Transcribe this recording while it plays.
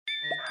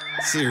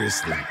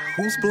Seriously,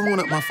 who's blowing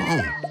up my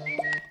phone?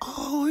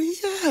 Oh,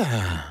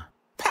 yeah.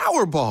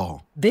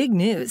 Powerball. Big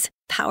news.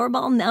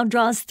 Powerball now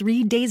draws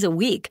 3 days a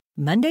week,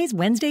 Mondays,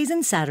 Wednesdays,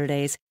 and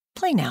Saturdays.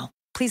 Play now.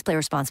 Please play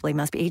responsibly.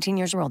 Must be 18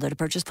 years or older to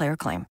purchase player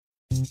claim.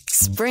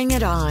 Spring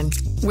it on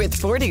with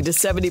 40 to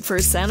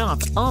 70%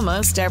 off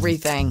almost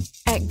everything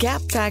at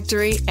Gap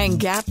Factory and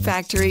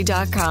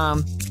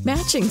GapFactory.com.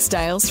 Matching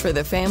styles for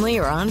the family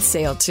are on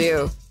sale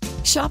too.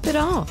 Shop it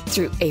all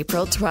through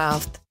April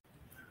 12th.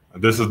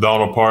 This is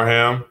Donald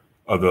Parham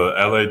of the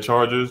LA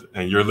Chargers,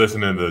 and you're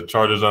listening to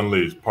Chargers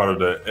Unleashed, part of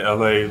the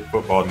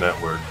LAFB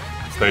Network.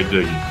 Stay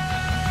jiggy.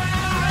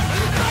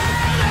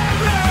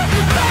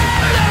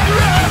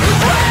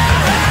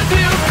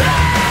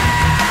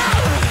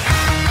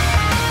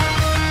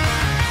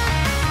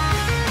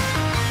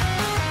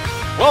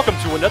 Welcome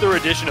to another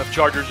edition of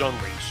Chargers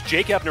Unleashed.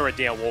 Jake Hefner and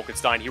Dan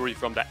Wolkenstein here with you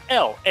from the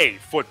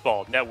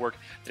LAFB Network.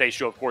 Today's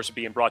show, of course, is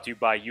being brought to you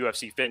by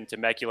UFC Fit in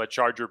Temecula,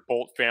 Charger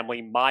Bolt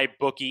Family, My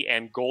Bookie,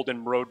 and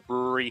Golden Road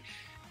Brewery.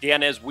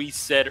 Dan, as we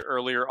said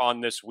earlier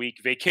on this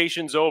week,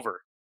 vacation's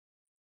over.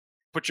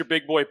 Put your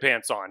big boy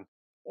pants on.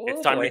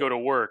 It's time to go to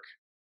work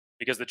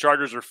because the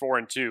Chargers are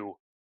 4-2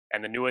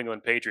 and the New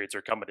England Patriots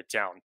are coming to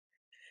town.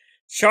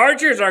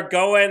 Chargers are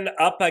going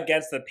up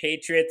against the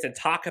Patriots and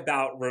talk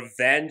about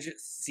revenge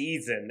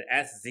season,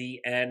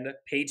 SZN.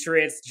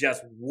 Patriots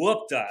just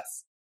whooped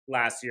us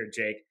last year,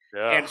 Jake.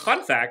 Ugh. And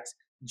fun fact,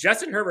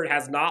 Justin Herbert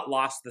has not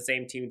lost the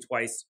same team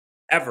twice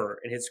ever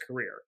in his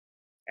career.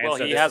 And well,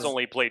 so he has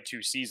only played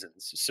 2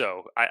 seasons,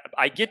 so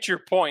I get your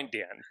point,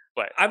 Dan.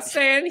 But I'm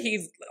saying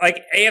he's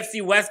like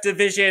AFC West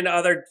division,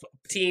 other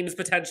teams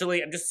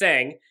potentially. I'm just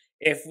saying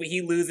if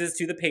he loses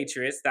to the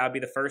Patriots, that would be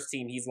the first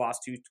team he's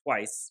lost to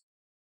twice.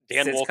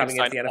 Dan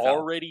Wolkenstein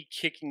already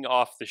kicking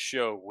off the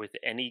show with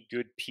any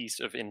good piece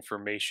of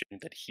information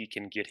that he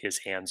can get his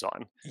hands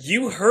on.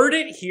 You heard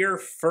it here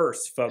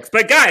first, folks.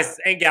 But guys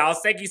and gals,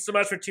 thank you so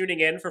much for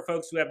tuning in. For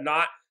folks who have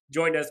not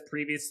joined us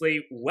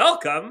previously,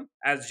 welcome,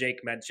 as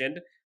Jake mentioned.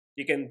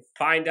 You can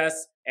find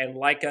us and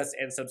like us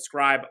and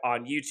subscribe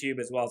on YouTube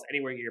as well as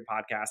anywhere you get your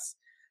podcasts.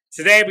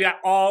 Today, we got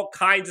all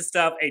kinds of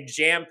stuff, a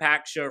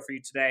jam-packed show for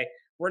you today.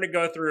 We're going to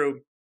go through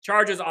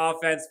Chargers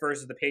offense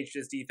versus the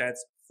Patriots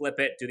defense. Flip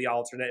it, do the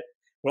alternate.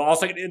 We'll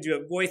also get into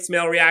a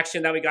voicemail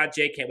reaction that we got.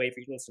 Jay, can't wait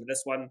for you to listen to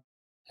this one.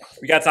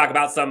 We got to talk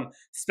about some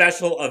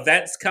special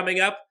events coming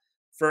up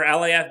for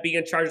LAFB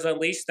and Chargers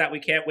Unleashed that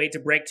we can't wait to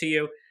break to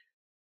you.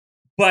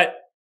 But,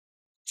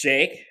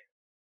 Jake,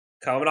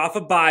 coming off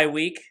a bye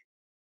week,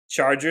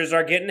 Chargers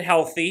are getting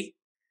healthy.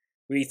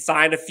 We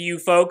signed a few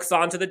folks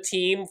onto the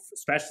team,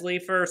 especially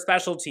for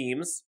special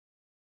teams.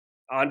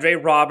 Andre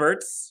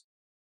Roberts.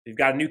 We've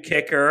got a new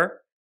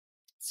kicker.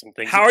 Some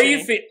things. How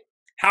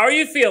are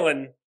you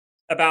feeling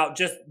about,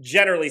 just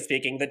generally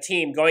speaking, the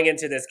team going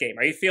into this game?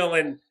 Are you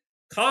feeling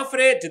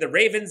confident? Did the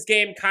Ravens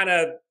game kind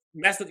of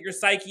mess with your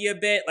psyche a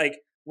bit? Like,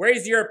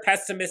 where's your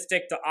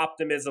pessimistic to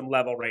optimism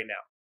level right now?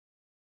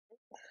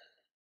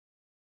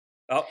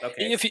 Oh,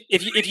 okay.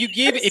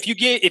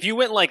 If you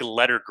went like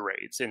letter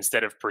grades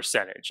instead of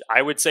percentage,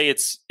 I would say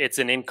it's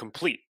an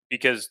incomplete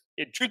because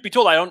truth be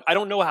told, I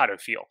don't know how to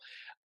feel.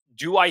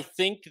 Do I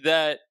think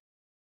that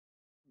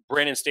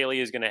Brandon Staley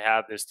is going to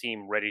have this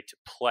team ready to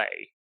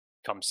play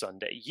come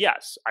Sunday?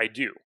 Yes, I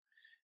do.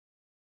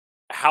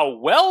 How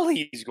well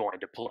he's going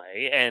to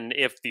play and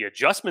if the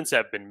adjustments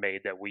have been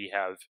made that we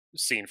have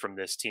seen from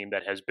this team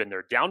that has been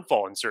their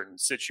downfall in certain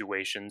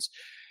situations,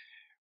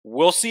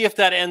 we'll see if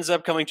that ends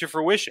up coming to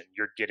fruition.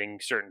 You're getting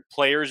certain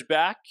players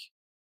back.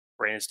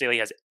 Brandon Staley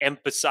has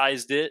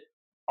emphasized it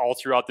all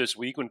throughout this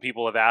week when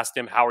people have asked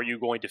him, how are you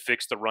going to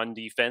fix the run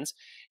defense?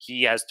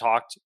 He has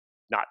talked,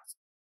 not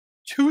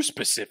too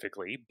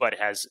specifically, but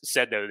has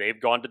said that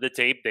they've gone to the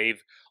tape,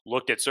 they've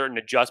looked at certain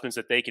adjustments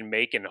that they can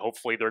make, and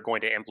hopefully they're going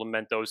to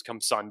implement those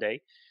come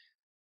Sunday.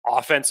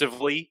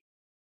 Offensively,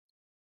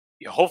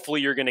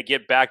 hopefully you're going to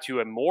get back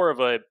to more of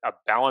a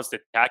balanced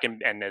attack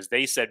and, as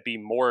they said, be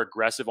more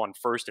aggressive on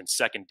first and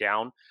second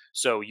down.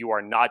 So you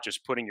are not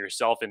just putting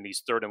yourself in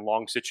these third and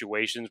long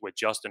situations with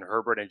Justin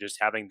Herbert and just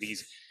having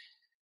these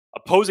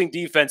opposing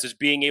defenses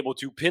being able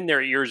to pin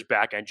their ears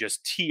back and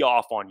just tee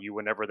off on you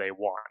whenever they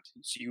want.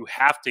 So you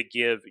have to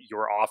give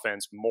your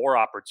offense more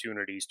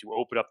opportunities to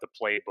open up the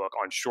playbook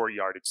on short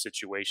yardage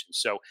situations.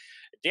 So,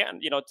 Dan,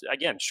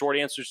 again, short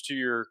answers to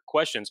your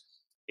questions.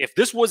 If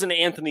this was an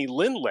Anthony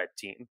Lynn-led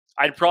team,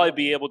 I'd probably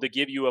be able to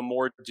give you a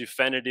more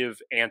definitive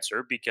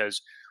answer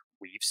because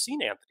we've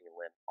seen Anthony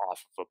Lynn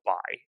off of a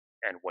bye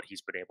and what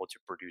he's been able to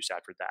produce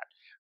after that.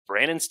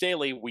 Brandon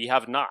Staley, we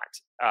have not.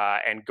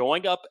 And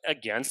going up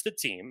against a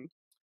team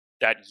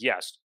that,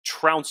 yes,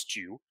 trounced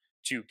you,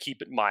 to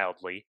keep it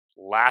mildly,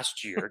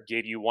 last year,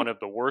 gave you one of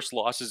the worst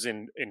losses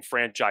in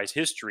franchise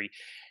history.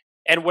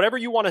 And whatever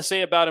you want to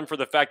say about him for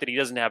the fact that he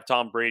doesn't have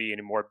Tom Brady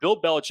anymore,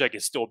 Bill Belichick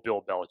is still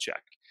Bill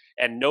Belichick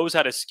and knows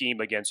how to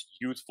scheme against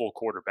youthful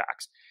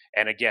quarterbacks.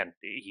 And again,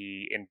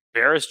 he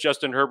embarrassed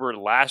Justin Herbert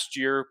last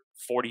year,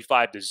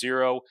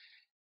 45-0.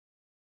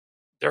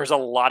 There's a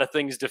lot of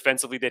things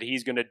defensively that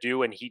he's going to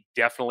do, and he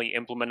definitely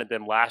implemented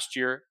them last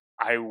year.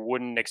 I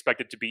wouldn't expect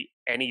it to be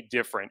any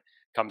different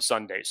come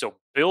Sunday. So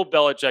Bill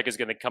Belichick is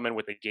going to come in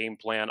with a game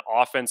plan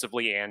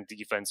offensively and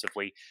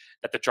defensively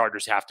that the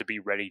Chargers have to be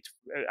ready to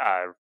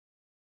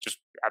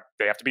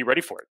they have to be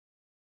ready for it.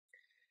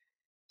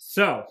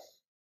 So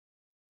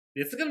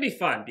this is going to be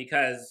fun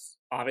because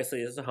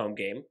obviously this is a home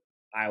game.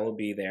 I will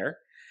be there.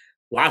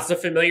 Lots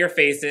of familiar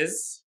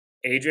faces.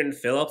 Adrian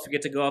Phillips we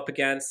get to go up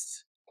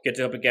against.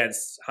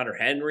 Hunter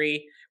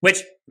Henry,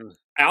 which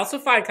I also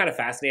find kind of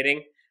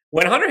fascinating.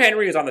 When Hunter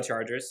Henry is on the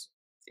Chargers,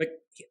 like,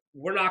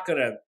 we're not going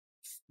to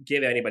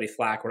give anybody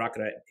flack. We're not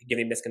going to give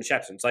any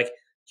misconceptions. Like,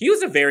 he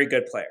was a very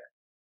good player.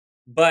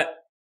 But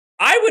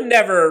I would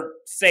never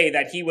say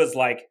that he was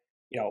like,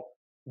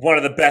 one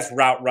of the best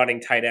route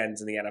running tight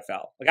ends in the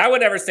NFL. Like, I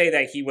would never say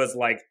that he was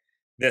like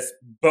this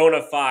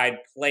bona fide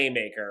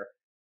playmaker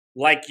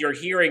like you're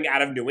hearing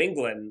out of New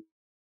England,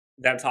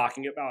 them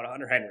talking about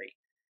Hunter Henry.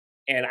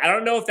 And I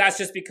don't know if that's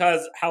just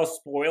because how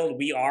spoiled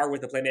we are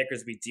with the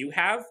playmakers we do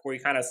have, where he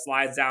kind of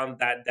slides down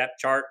that depth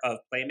chart of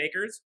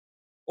playmakers,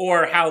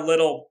 or how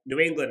little New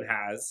England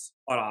has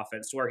on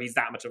offense where he's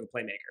that much of a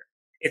playmaker.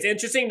 It's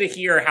interesting to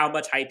hear how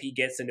much hype he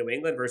gets in New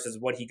England versus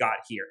what he got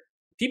here.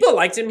 People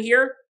liked him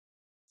here,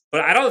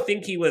 but I don't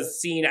think he was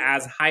seen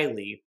as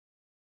highly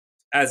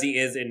as he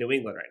is in New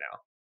England right now.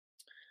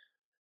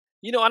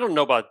 I don't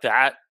know about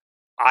that.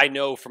 I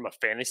know from a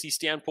fantasy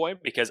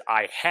standpoint because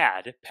I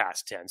had,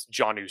 past tense,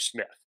 Jonnu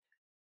Smith.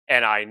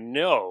 And I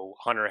know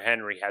Hunter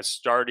Henry has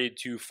started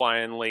to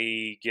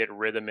finally get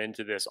rhythm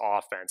into this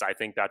offense. I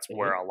think that's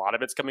where a lot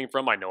of it's coming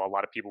from. I know a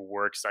lot of people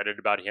were excited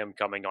about him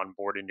coming on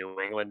board in New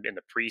England in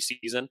the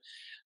preseason.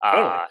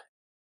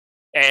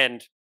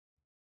 And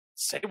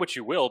say what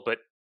you will, but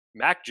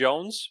Mac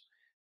Jones,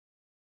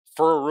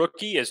 for a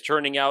rookie, is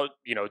turning out,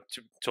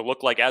 to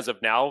look like, as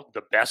of now,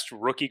 the best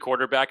rookie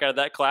quarterback out of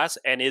that class,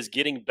 and is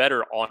getting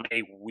better on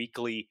a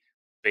weekly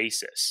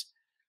basis.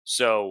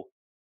 So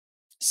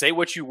say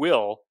what you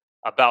will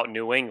about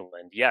New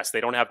England. Yes,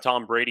 they don't have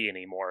Tom Brady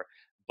anymore,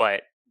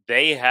 but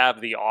they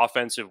have the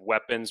offensive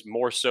weapons,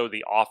 more so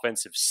the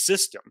offensive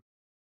system,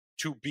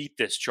 to beat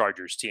this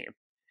Chargers team.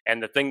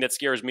 And the thing that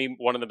scares me,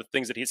 one of the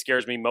things that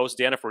scares me most,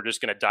 Dan, if we're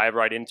just going to dive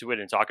right into it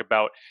and talk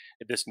about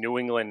this New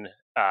England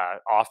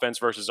offense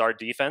versus our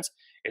defense,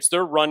 it's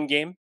their run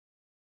game.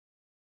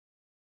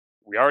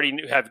 We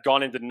already have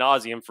gone into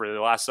nauseum for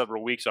the last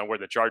several weeks on where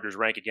the Chargers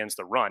rank against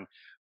the run,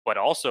 but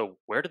also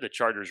where do the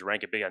Chargers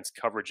rank against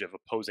coverage of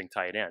opposing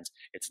tight ends?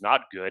 It's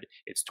not good.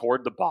 It's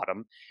toward the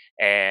bottom,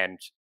 and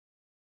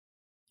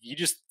you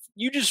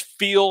just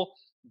feel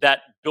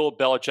that Bill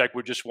Belichick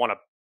would just want to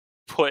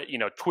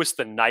twist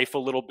the knife a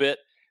little bit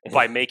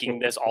by making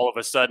this all of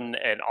a sudden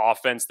an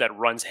offense that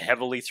runs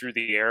heavily through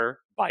the air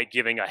by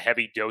giving a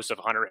heavy dose of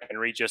Hunter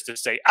Henry just to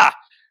say,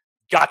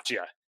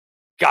 gotcha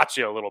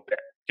a little bit.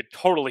 Could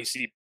totally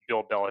see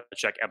Bill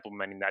Belichick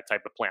implementing that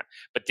type of plan.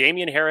 But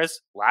Damian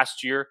Harris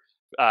last year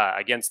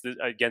against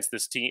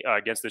this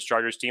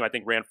Chargers team, I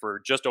think ran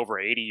for just over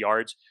 80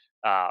 yards.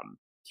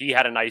 He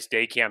had a nice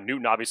day. Cam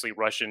Newton, obviously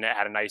rushing,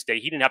 had a nice day.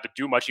 He didn't have to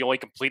do much. He only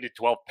completed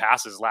 12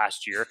 passes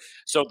last year.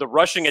 So the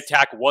rushing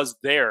attack was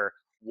there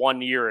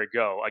 1 year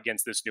ago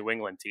against this New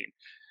England team.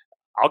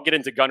 I'll get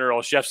into Gunnar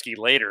Olszewski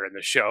later in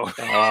the show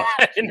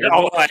and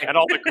all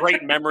the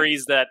great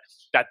memories that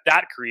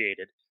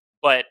created.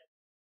 But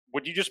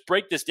would you just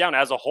break this down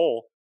as a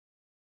whole?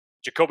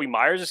 Jacoby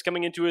Myers is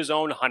coming into his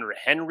own. Hunter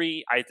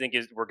Henry, I think,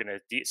 we're going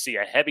to see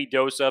a heavy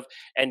dose of.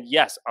 And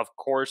yes, of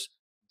course,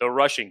 the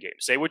rushing game.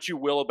 Say what you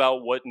will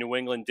about what New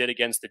England did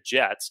against the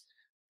Jets,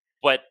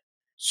 but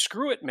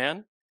screw it,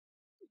 man.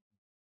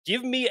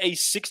 Give me a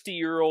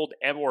 60-year-old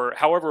or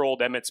however old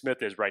Emmitt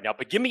Smith is right now,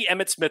 but give me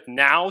Emmitt Smith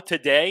now,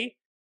 today.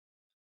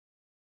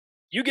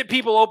 You get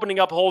people opening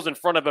up holes in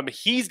front of him,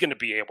 he's going to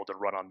be able to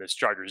run on this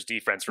Chargers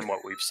defense from what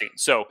we've seen.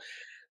 So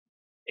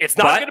it's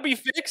not going to be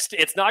fixed.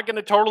 It's not going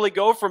to totally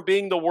go from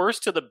being the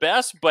worst to the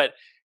best, but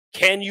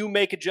can you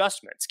make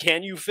adjustments?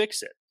 Can you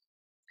fix it?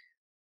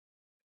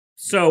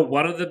 So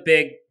one of the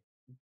big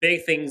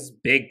things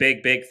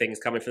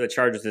coming for the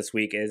Chargers this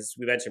week is,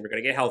 we mentioned, we're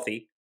going to get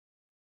healthy.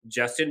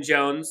 Justin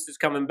Jones is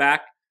coming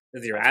back.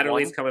 Nazir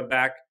Adderley's coming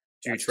back.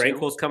 Drew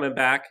Tranquil's coming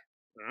back.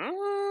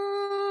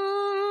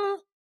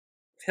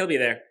 He'll be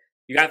there.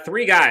 You got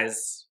three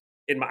guys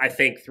that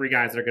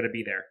are going to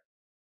be there.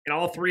 And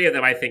all three of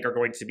them, I think, are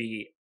going to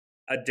be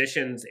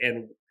additions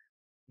and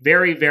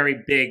very, very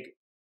big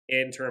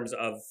in terms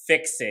of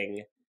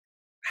fixing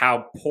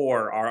how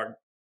poor our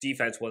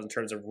defense was in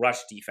terms of rush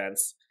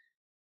defense.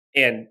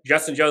 And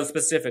Justin Jones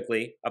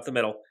specifically, up the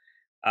middle.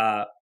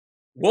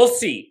 We'll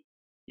see.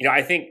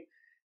 I think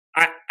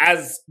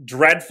as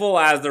dreadful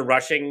as the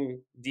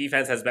rushing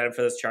defense has been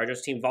for this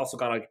Chargers team, we've also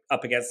gone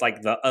up against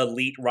like the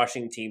elite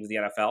rushing teams in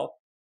the NFL.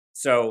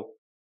 So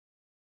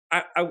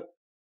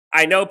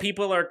I know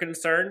people are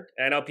concerned,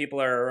 and I know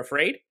people are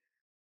afraid,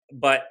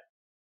 but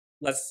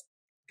let's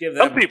give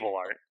them... Some people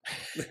aren't.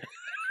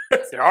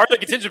 There are the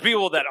contingent of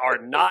people that are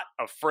not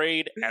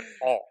afraid at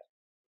all.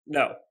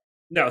 No.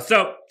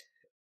 So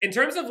in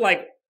terms of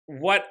like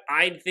what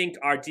I think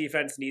our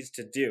defense needs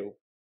to do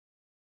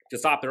to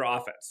stop their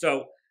offense.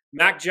 So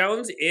Mac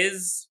Jones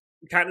is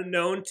kind of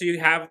known to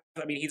have,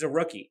 he's a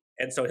rookie.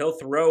 And so he'll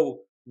throw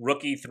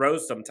rookie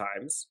throws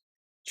sometimes.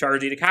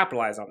 Chargers need to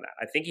capitalize on that.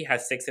 I think he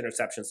has 6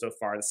 interceptions so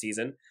far this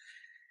season.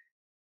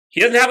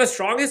 He doesn't have the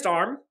strongest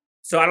arm,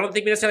 so I don't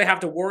think we necessarily have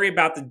to worry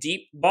about the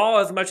deep ball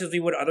as much as we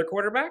would other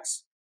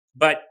quarterbacks.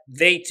 But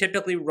they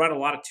typically run a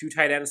lot of 2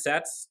 tight end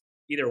sets,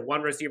 either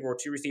 1 receiver or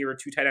 2 receiver,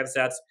 2 tight end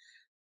sets.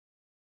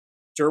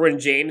 Derwin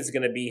James is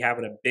going to be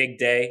having a big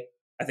day.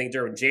 I think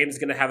Derwin James is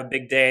going to have a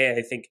big day.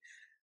 I think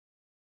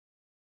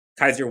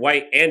Kaiser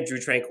White and Drew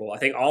Tranquil, I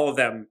think all of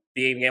them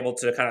being able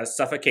to kind of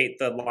suffocate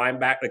the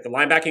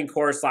linebacking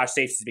core /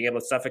 safeties, being able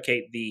to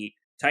suffocate the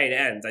tight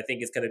ends, I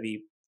think is going to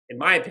be, in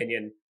my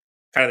opinion,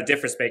 kind of the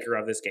difference maker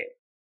of this game.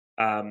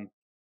 I'm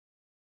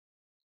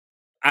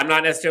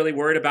not necessarily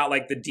worried about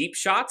like the deep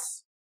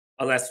shots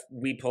unless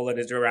we pull in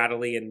Israel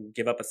Radley and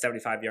give up a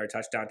 75-yard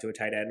touchdown to a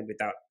tight end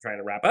without trying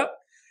to wrap up.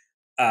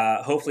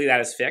 Hopefully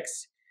that is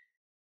fixed.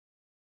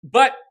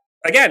 But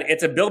again,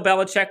 it's a Bill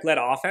Belichick-led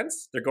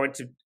offense. They're going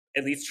to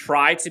at least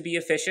try to be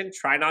efficient,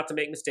 try not to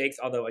make mistakes,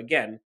 although,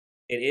 again,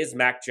 it is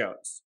Mac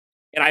Jones.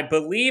 And I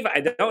believe, I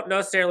don't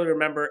necessarily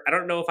remember, I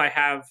don't know if I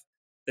have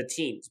the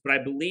teams, but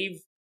I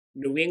believe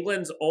New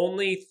England's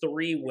only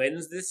 3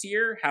 wins this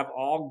year have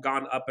all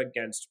gone up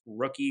against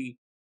rookie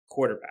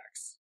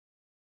quarterbacks.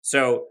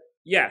 So,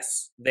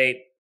 yes,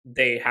 they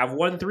have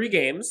won 3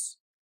 games.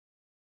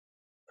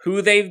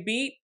 Who they've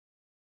beat?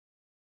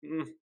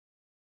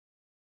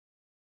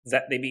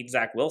 They beat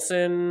Zach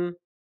Wilson.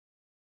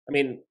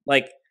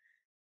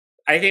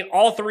 I think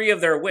all 3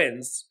 of their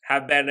wins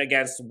have been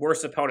against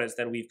worse opponents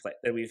than we've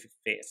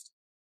faced.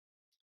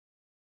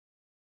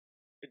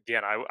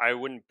 Dan, I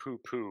wouldn't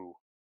poo-poo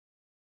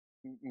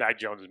Mac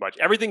Jones as much.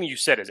 Everything you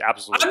said is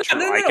absolutely true.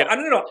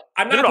 No.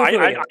 I'm not.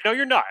 I know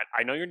you're not.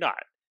 I know you're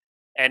not.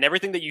 And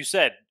everything that you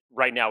said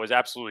right now is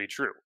absolutely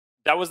true.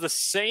 That was the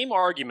same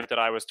argument that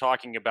I was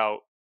talking about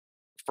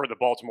for the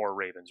Baltimore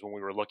Ravens when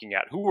we were looking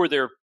at who were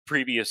their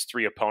previous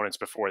 3 opponents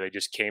before they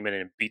just came in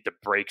and beat the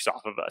brakes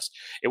off of us.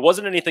 It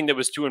wasn't anything that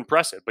was too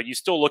impressive, but you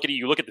still look at it.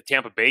 You look at the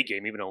Tampa Bay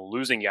game, even a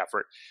losing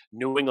effort.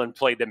 New England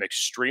played them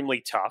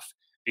extremely tough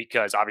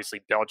because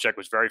obviously Belichick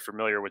was very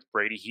familiar with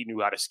Brady. He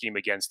knew how to scheme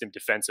against him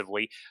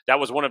defensively. That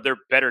was one of their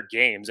better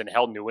games and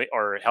held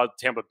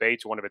Tampa Bay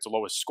to one of its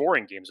lowest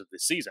scoring games of the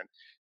season.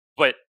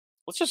 But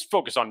let's just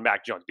focus on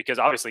Mac Jones because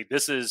obviously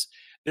this is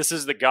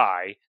the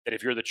guy that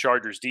if you're the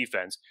Chargers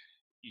defense,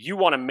 you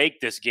want to make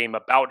this game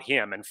about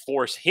him and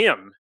force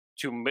him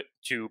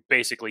to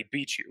basically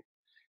beat you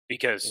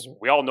because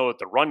we all know that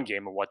the run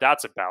game and what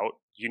that's about,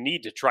 you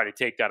need to try to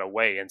take that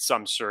away in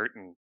some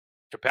certain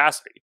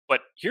capacity.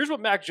 But here's what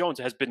Mac Jones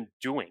has been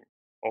doing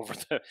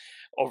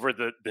over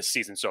the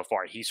season so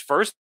far. He's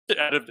first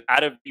out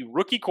of the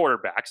rookie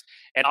quarterbacks,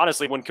 and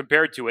honestly, when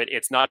compared to it,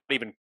 it's not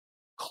even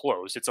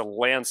close. It's a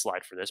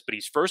landslide for this, but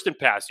he's first in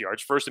pass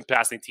yards, first in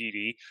passing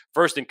TD,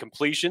 first in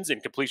completions, in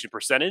completion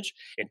percentage,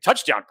 in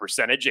touchdown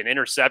percentage, in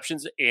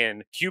interceptions,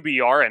 in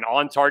QBR, and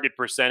on-target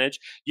percentage.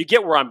 You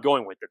get where I'm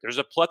going with it. There's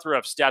a plethora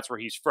of stats where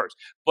he's first,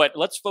 but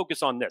let's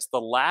focus on this. The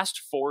last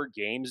 4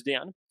 games,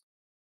 Dan,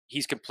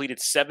 he's completed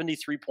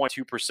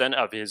 73.2%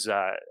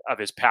 of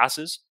his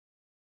passes,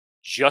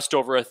 just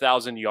over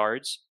 1,000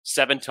 yards,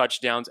 7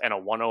 touchdowns, and a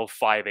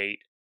 105.8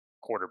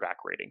 quarterback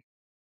rating.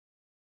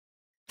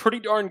 Pretty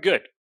darn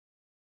good.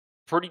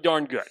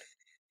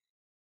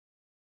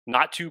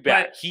 Not too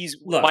bad.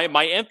 But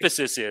my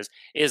emphasis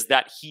is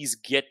that he's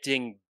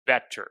getting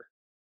better.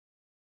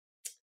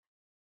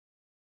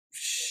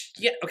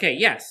 Yeah. Okay.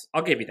 Yes,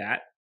 I'll give you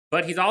that.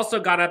 But he's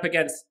also gone up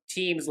against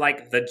teams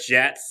like the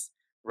Jets,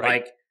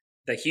 right, like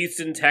the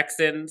Houston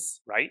Texans,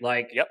 right,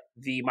 like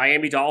the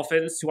Miami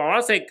Dolphins, who I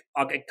want to say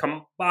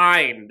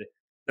combined,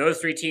 those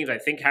 3 teams I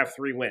think have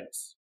 3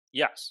 wins.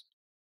 Yes.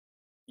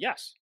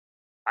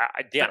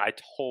 Dan, I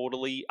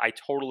totally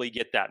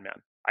get that,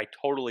 man. I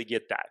totally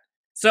get that.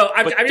 So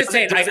I'm just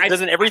saying,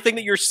 doesn't everything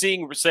that you're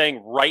saying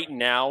right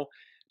now,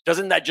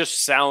 doesn't that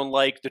just sound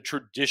like the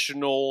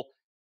traditional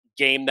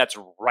game that's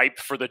ripe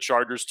for the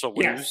Chargers to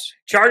lose? Yes.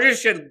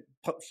 Chargers should.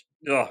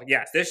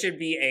 Yes, this should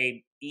be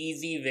a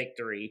easy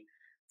victory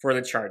for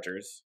the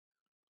Chargers.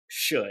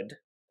 Should.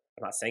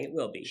 I'm not saying it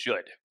will be.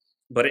 Should.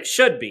 But it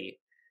should be.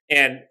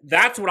 And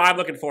that's what I'm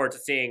looking forward to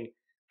seeing.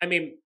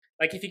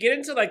 If you get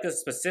into the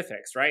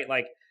specifics, right?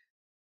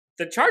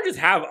 The Chargers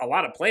have a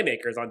lot of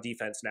playmakers on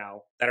defense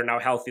now that are now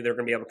healthy. They're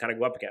going to be able to kind of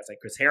go up against.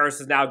 Chris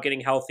Harris is now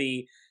getting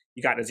healthy.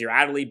 You got Nazir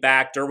Adderley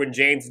back. Derwin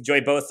James and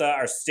Joey Bosa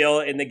are still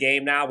in the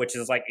game now, which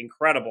is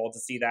incredible to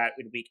see that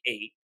in week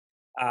 8.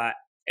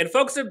 And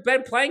folks have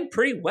been playing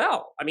pretty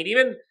well.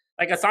 Even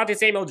Asante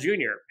Samuel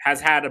Jr.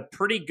 has had a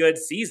pretty good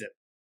season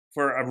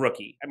for a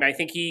rookie. I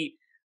think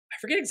I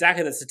forget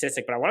exactly the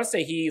statistic, but I want to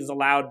say he's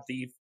allowed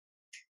the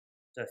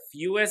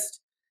fewest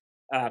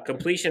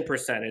completion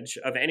percentage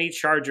of any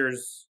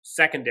Chargers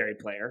secondary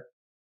player.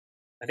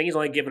 I think he's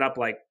only given up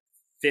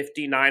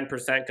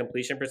 59%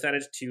 completion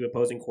percentage to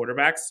opposing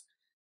quarterbacks,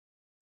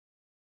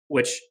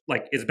 which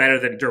is better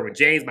than Derwin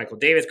James, Michael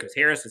Davis, Chris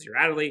Harris, Nazir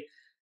Adderley.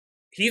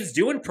 he's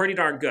doing pretty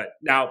darn good.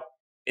 Now,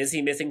 is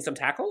he missing some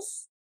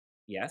tackles?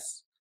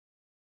 Yes.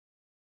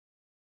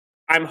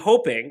 I'm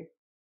hoping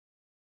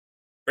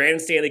Brandon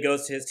Staley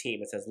goes to his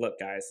team and says, look,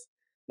 guys,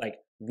 like,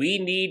 we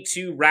need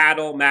to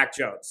rattle Mac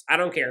Jones. I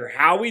don't care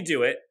how we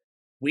do it.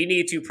 We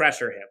need to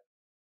pressure him.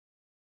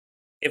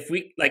 If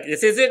we, like,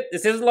 this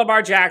isn't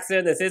Lamar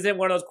Jackson. This isn't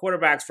one of those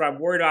quarterbacks where I'm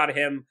worried about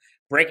him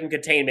breaking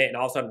containment and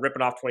all of a sudden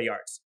ripping off 20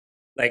 yards.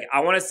 Like,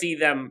 I want to see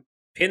them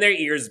pin their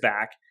ears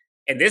back.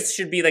 And this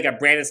should be like a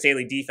Brandon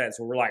Staley defense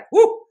where we're like,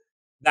 whoo,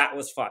 that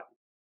was fun.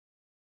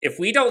 If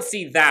we don't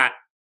see that,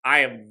 I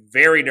am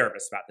very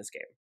nervous about this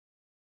game.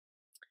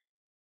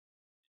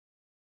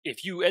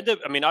 If you end up,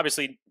 I mean,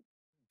 obviously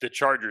the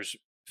Chargers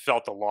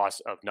felt the loss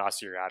of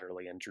Nasir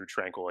Adderley and Drew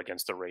Tranquill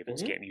against the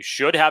Ravens game. You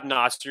should have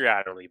Nasir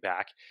Adderley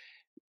back.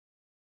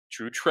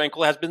 Drew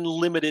Tranquill has been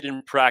limited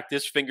in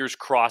practice. Fingers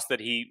crossed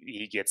that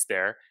he gets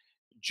there.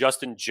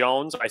 Justin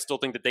Jones, I still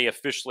think that they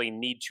officially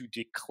need to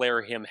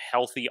declare him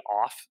healthy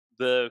off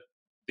the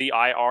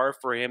IR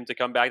for him to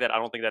come back. That I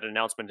don't think that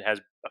announcement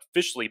has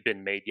officially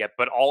been made yet,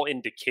 but all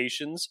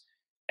indications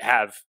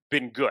have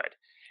been good.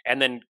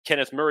 And then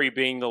Kenneth Murray,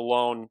 being the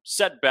lone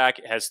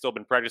setback, has still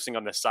been practicing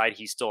on the side.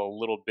 He's still a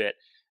little bit,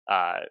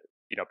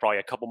 probably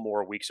a couple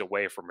more weeks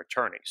away from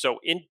returning. So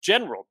in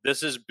general,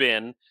 this has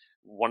been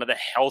one of the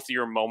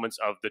healthier moments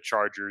of the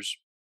Chargers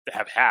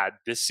have had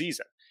this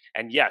season.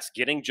 And yes,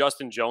 getting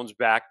Justin Jones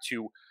back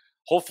to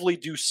hopefully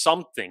do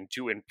something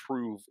to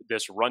improve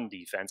this run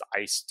defense.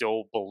 I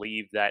still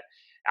believe that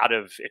out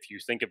of, if you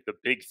think of the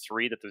big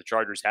three that the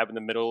Chargers have in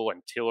the middle,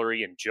 and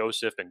Tillery and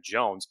Joseph and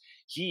Jones,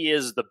 he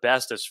is the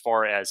best as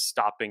far as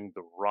stopping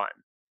the run.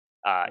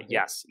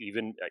 Yes,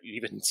 even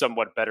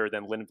somewhat better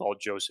than Linval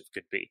Joseph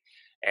could be.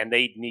 And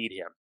they need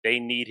him. They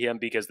need him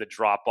because the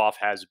drop-off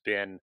has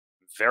been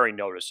very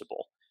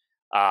noticeable.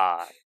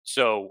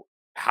 So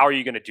how are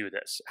you going to do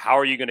this? How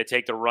are you going to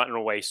take the run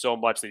away so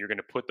much that you're going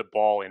to put the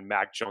ball in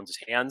Mac Jones'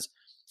 hands?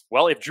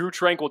 Well, if Drew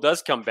Tranquill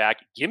does come back,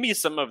 give me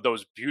some of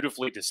those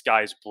beautifully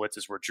disguised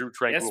blitzes where Drew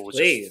Tranquill was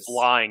just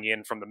flying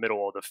in from the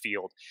middle of the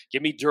field.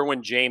 Give me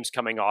Derwin James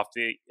coming off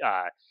the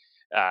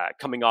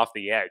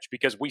edge,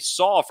 because we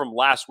saw from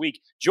last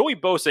week, Joey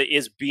Bosa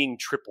is being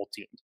triple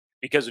teamed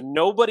because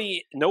no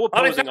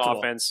opposing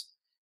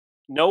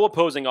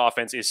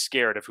offense is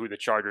scared of who the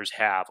Chargers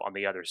have on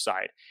the other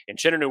side. And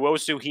Chenna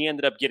Nwosu, he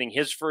ended up getting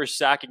his first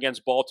sack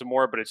against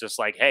Baltimore, but it's just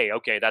like, hey,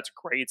 okay, that's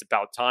great. It's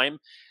about time.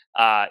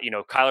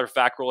 Kyler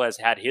Fackrell has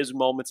had his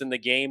moments in the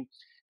game.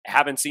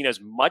 Haven't seen as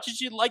much as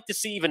you'd like to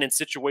see, even in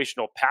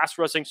situational pass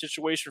rushing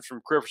situations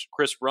from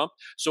Chris Rump.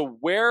 So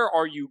where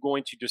are you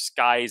going to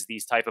disguise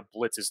these type of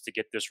blitzes to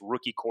get this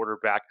rookie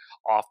quarterback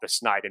off the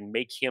snide and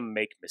make him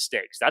make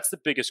mistakes? That's the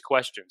biggest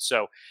question.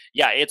 So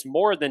yeah, it's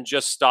more than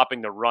just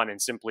stopping the run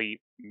and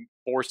simply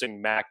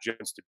forcing Mac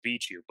Jones to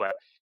beat you. But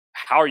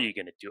how are you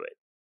going to do it?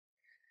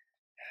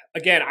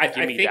 Again, I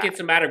think it's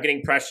a matter of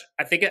getting pressure.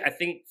 I think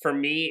for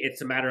me,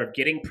 it's a matter of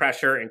getting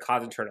pressure and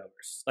causing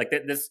turnovers. Like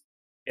this.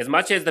 As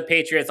much as the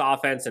Patriots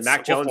offense and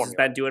Mac Jones has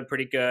been doing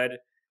pretty good,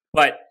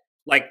 but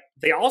like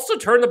they also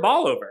turn the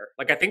ball over.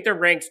 Like I think they're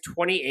ranked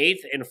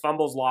 28th in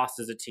fumbles lost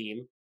as a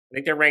team. I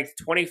think they're ranked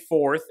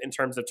 24th in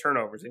terms of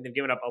turnovers. I think they've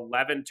given up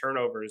 11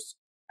 turnovers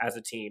as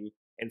a team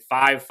and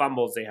 5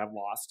 fumbles they have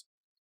lost.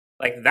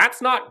 Like that's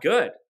not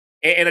good.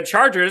 And the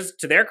Chargers,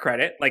 to their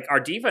credit, like our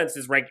defense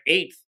is ranked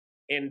 8th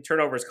in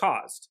turnovers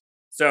caused.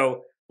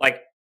 So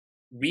like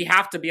we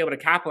have to be able to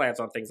capitalize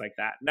on things like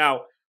that.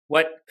 Now,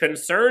 what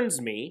concerns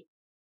me,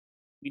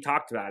 we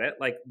talked about it,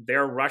 like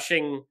their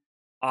rushing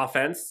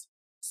offense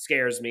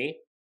scares me.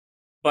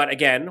 But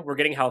again, we're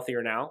getting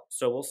healthier now,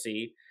 so we'll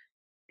see.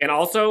 And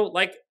also,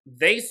 like,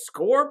 they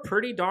score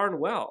pretty darn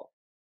well.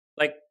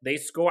 Like, they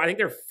score, I think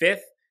they're 5th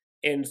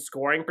in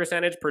scoring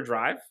percentage per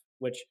drive,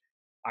 which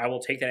I will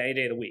take that any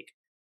day of the week.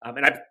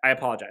 And I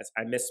apologize.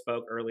 I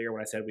misspoke earlier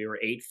when I said we were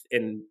 8th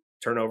in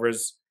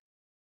turnovers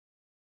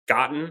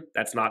gotten.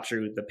 That's not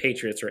true. The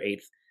Patriots are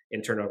 8th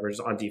in turnovers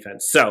on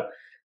defense. So,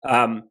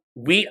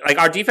 we like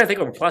our defense, I think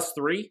we're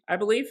 +3, I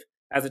believe,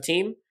 as a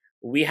team.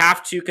 We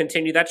have to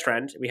continue that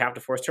trend. We have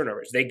to force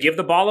turnovers. They give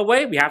the ball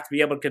away. We have to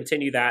be able to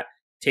continue that,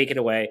 take it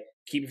away,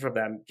 keep it from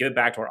them, give it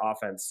back to our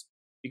offense.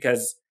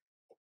 Because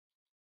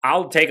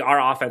I'll take our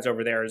offense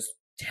over theirs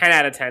 10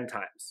 out of 10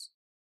 times.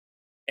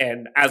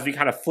 And as we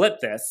kind of flip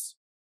this,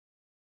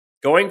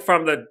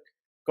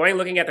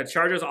 looking at the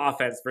Chargers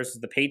offense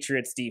versus the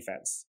Patriots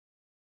defense,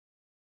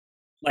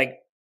 like,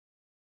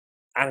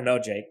 I don't know,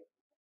 Jake.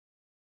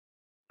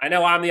 I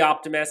know I'm the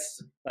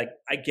optimist. Like,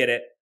 I get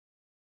it.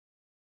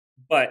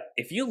 But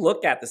if you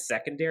look at the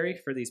secondary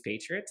for these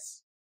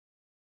Patriots,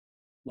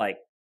 like,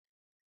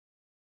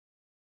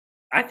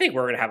 I think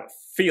we're going to have a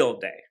field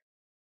day.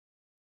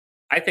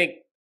 I think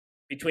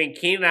between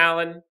Keenan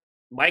Allen,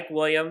 Mike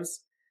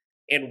Williams,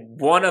 and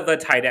one of the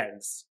tight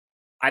ends,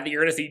 I think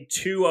you're going to see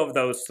 2 of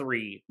those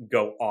 3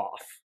 go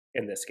off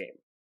in this game.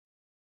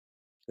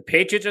 The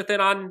Patriots are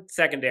thin on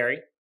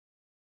secondary.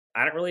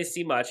 I don't really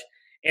see much.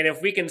 And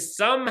if we can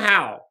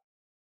somehow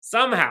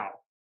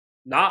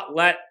not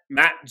let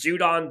Matt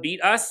Judon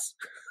beat us,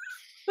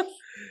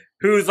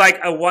 who's like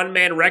a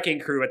one-man wrecking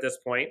crew at this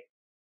point.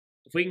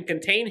 If we can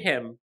contain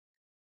him,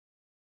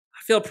 I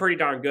feel pretty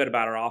darn good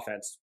about our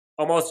offense.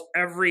 Almost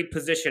every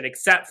position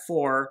except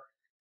for,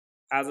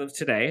 as of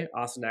today,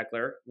 Austin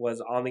Eckler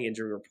was on the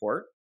injury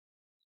report.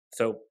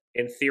 So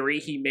in theory,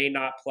 he may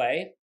not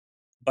play,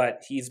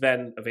 but he's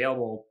been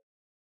available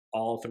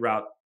all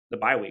throughout the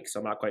bye week. So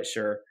I'm not quite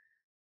sure.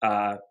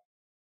 But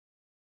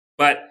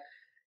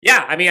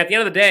yeah, I mean, at the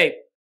end of the day,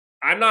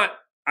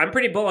 I'm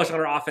pretty bullish on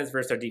our offense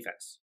versus our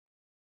defense.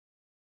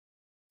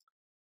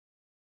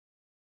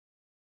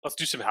 Let's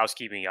do some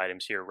housekeeping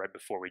items here right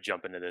before we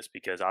jump into this,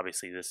 because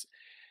obviously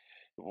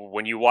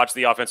when you watch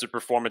the offensive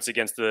performance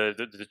against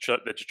the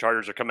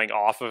Chargers are coming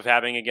off of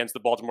having against the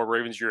Baltimore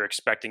Ravens, you're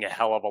expecting a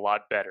hell of a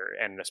lot better.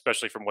 And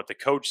especially from what the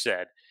coach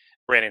said,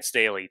 Brandon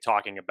Staley,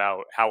 talking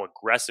about how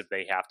aggressive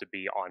they have to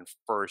be on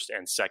first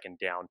and second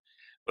down.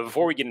 But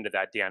before we get into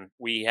that, Dan,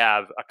 we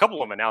have a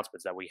couple of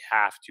announcements that we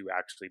have to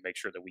actually make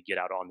sure that we get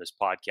out on this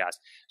podcast,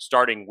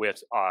 starting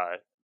with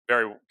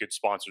very good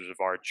sponsors of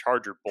our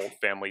Charger Bolt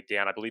family.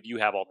 Dan, I believe you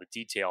have all the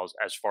details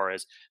as far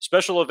as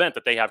special event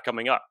that they have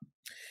coming up.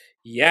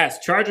 Yes,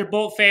 Charger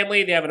Bolt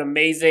family. They have an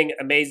amazing,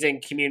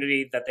 amazing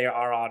community that they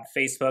are on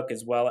Facebook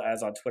as well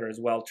as on Twitter as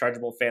well. Charger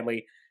Bolt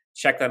family.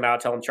 Check them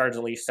out. Tell them Charger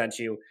Unleashed sent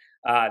you.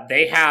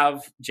 They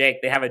have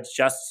a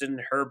Justin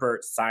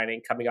Herbert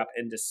signing coming up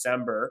in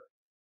December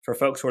for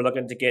folks who are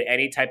looking to get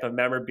any type of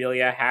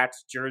memorabilia,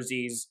 hats,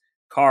 jerseys,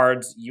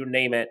 cards, you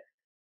name it,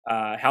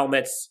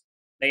 helmets.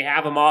 They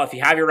have them all. If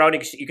you have your own,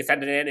 you can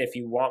send it in. If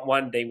you want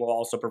one, they will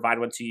also provide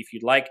one to you if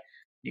you'd like.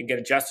 You can get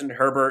a Justin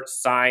Herbert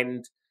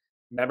signed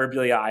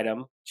memorabilia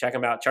item. Check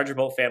them out. Charger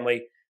Bolt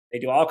family. They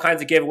do all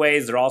kinds of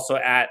giveaways. They're also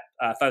at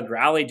Thunder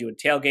Alley doing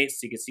tailgates,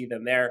 so you can see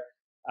them there.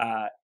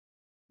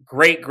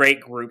 Great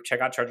group. Check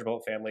out Charger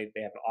Bolt family.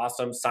 They have an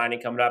awesome signing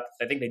coming up.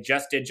 I think they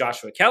just did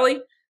Joshua Kelly,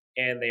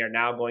 and they are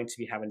now going to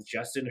be having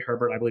Justin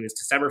Herbert. I believe it's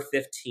December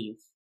 15th.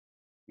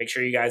 Make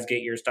sure you guys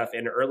get your stuff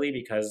in early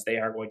because they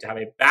are going to have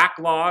a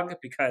backlog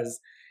because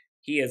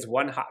he is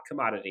one hot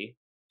commodity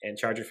and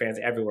Charger fans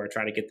everywhere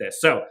trying to get this.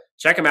 So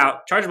check him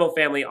out. Charger Bolt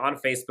family on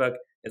Facebook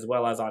as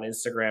well as on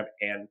Instagram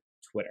and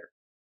Twitter.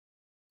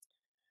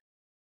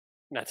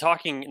 Now,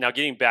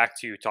 getting back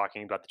to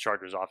talking about the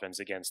Chargers offense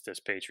against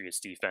this Patriots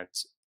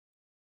defense,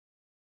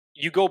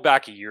 you go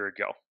back a year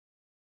ago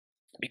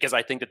because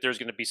I think that there's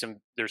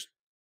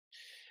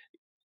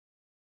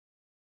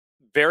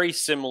very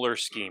similar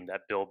scheme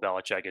that Bill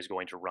Belichick is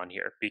going to run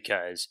here,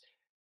 because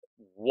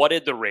what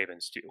did the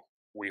Ravens do?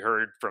 We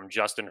heard from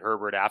Justin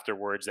Herbert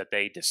afterwards that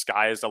they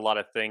disguised a lot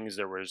of things.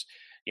 There was,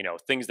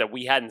 things that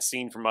we hadn't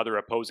seen from other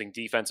opposing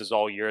defenses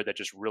all year that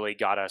just really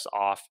got us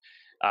off.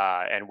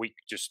 And we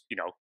just,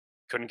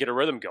 couldn't get a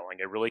rhythm going.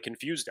 It really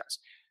confused us.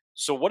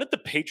 So what did the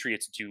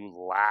Patriots do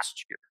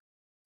last year?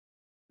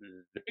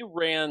 They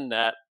ran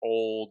that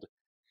old,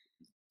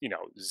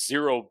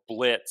 zero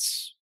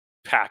blitz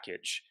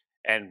package.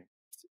 And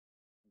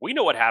we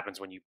know what happens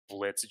when you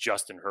blitz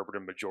Justin Herbert a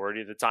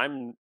majority of the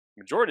time.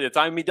 Majority of the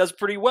time, he does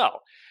pretty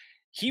well.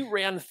 He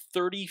ran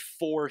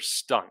 34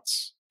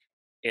 stunts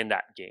in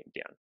that game,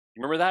 Dan.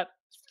 You remember that?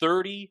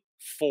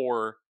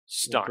 34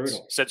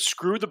 stunts. Said,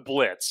 screw the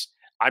blitz.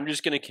 I'm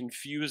just going to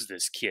confuse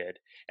this kid,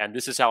 and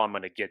this is how I'm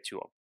going to get to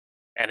him.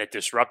 And it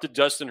disrupted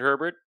Justin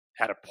Herbert,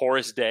 had a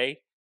porous day,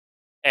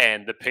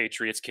 and the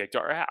Patriots kicked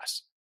our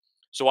ass.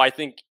 So I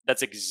think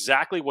that's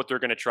exactly what they're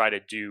going to try to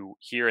do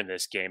here in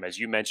this game. As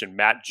you mentioned,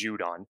 Matt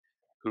Judon,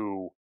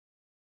 who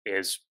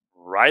is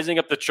rising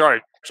up the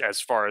chart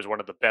as far as one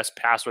of the best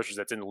pass rushers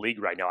that's in the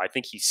league right now. I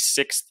think he's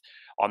 6th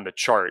on the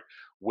chart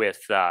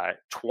with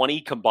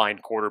 20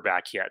 combined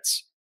quarterback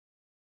hits,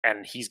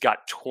 and he's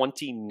got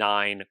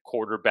 29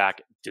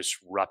 quarterback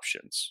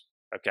disruptions.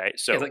 Okay,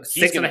 so it's like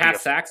 6.5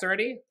 sacks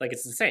already. Like,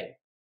 it's insane.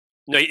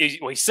 No,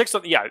 he's 6.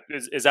 Yeah,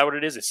 is that what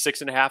it is? It's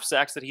 6.5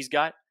 sacks that he's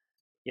got.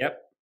 Yep.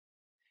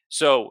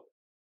 So,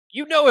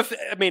 if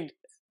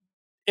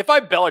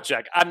I'm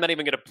Belichick, I'm not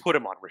even going to put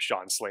him on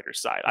Rashawn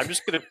Slater's side. I'm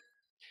just going to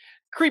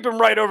creep him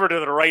right over to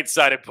the right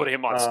side and put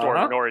him on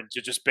Storm Norton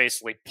to just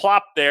basically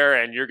plop there,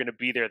 and you're going to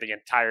be there the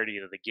entirety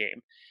of the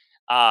game.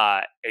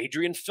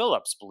 Adrian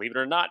Phillips, believe it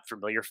or not,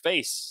 familiar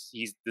face.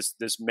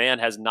 This man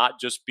has not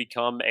just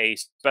become a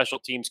special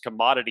teams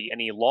commodity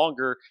any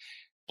longer.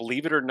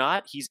 Believe it or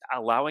not, he's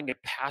allowing a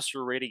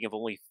passer rating of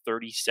only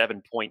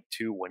 37.2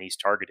 when he's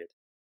targeted.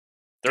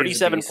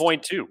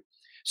 37.2.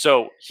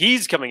 So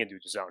he's coming into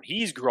the zone.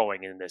 He's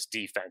growing in this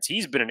defense.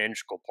 He's been an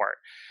integral part.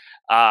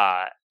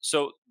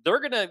 So they're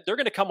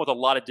gonna come with a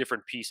lot of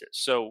different pieces.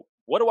 So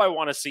what do I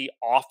want to see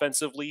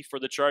offensively for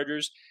the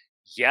Chargers?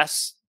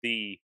 Yes,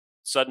 the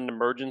sudden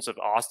emergence of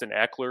Austin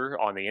Eckler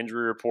on the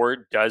injury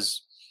report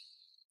does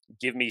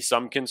give me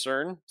some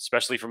concern,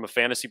 especially from a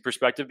fantasy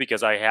perspective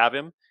because I have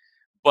him.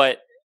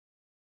 But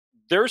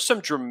there's some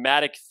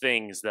dramatic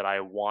things that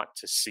I want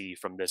to see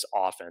from this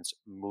offense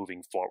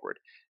moving forward.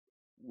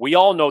 We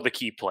all know the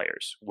key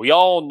players. We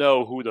all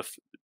know who the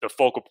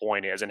focal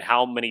point is and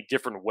how many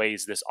different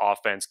ways this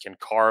offense can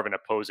carve an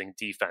opposing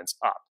defense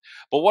up.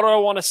 But what do I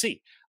want to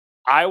see?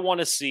 I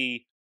want to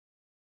see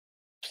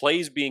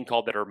plays being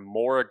called that are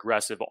more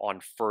aggressive on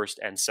first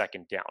and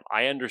second down.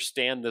 I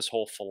understand this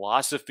whole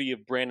philosophy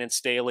of Brandon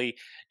Staley,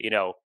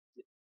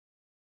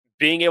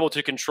 being able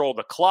to control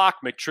the clock,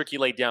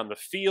 matriculate down the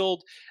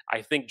field.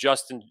 I think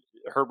Justin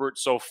Herbert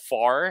so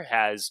far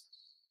has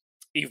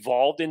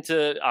evolved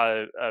into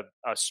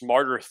a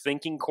smarter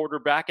thinking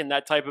quarterback in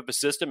that type of a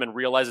system and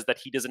realizes that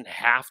he doesn't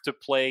have to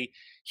play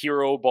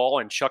hero ball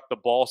and chuck the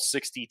ball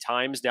 60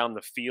 times down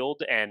the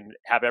field and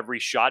have every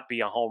shot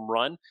be a home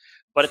run.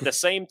 But at the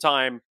same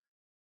time,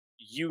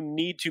 you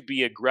need to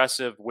be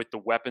aggressive with the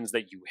weapons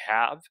that you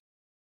have,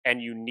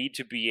 and you need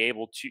to be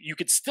able to, you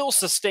could still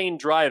sustain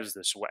drives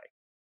this way.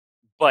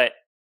 But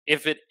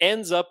if it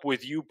ends up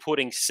with you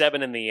putting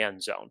 7 in the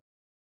end zone,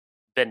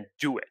 then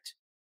do it.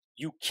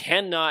 You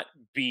cannot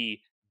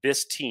be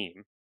this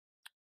team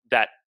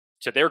that,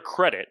 to their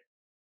credit,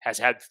 has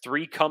had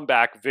 3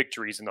 comeback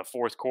victories in the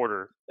fourth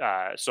quarter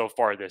so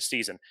far this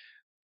season.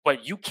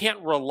 But you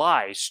can't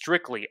rely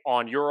strictly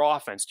on your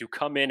offense to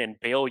come in and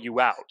bail you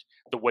out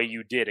the way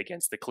you did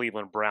against the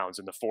Cleveland Browns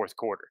in the fourth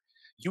quarter.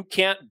 You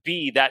can't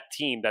be that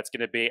team that's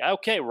going to be,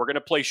 okay, we're going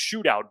to play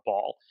shootout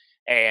ball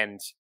and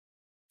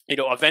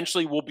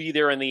eventually we'll be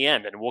there in the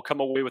end and we'll come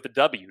away with a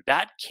W.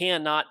 That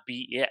cannot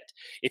be it.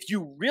 If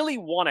you really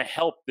want to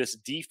help this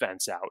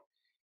defense out,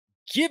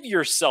 give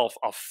yourself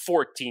a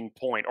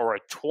 14-point or a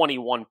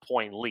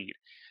 21-point lead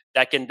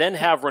that can then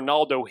have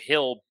Ronaldo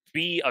Hill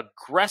be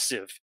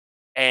aggressive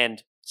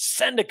and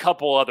send a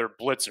couple other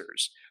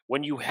blitzers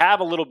when you have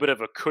a little bit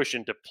of a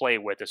cushion to play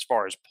with as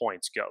far as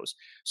points goes.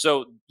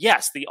 So,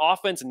 yes, the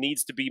offense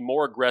needs to be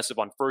more aggressive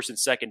on first and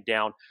second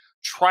down.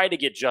 Try to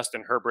get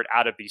Justin Herbert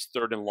out of these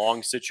third and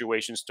long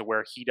situations to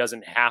where he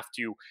doesn't have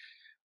to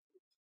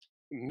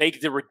make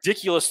the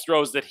ridiculous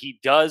throws that he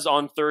does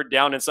on third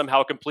down and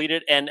somehow complete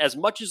it. And as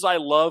much as I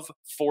love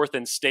fourth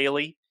and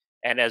Staley,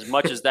 and as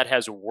much as that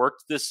has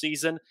worked this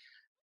season,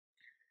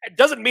 it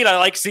doesn't mean I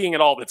like seeing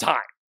it all the time.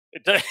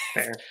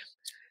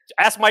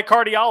 Ask my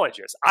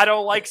cardiologist. I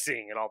don't like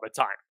seeing it all the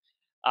time.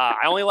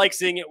 I only like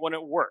seeing it when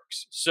it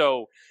works.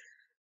 So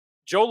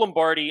Joe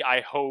Lombardi,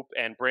 I hope,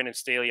 and Brandon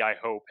Staley, I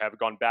hope, have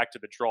gone back to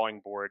the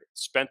drawing board,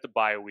 spent the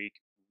bye week,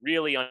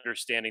 really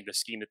understanding the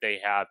scheme that they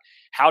have,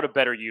 how to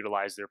better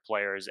utilize their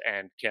players,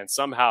 and can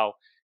somehow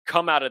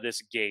come out of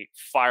this gate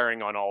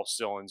firing on all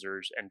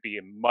cylinders and be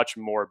a much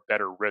more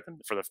better rhythm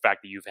for the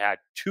fact that you've had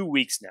 2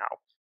 weeks now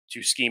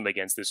to scheme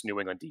against this New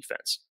England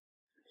defense.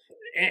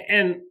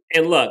 And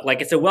look,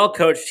 like, it's a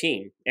well-coached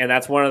team, and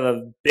that's one of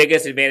the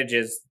biggest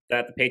advantages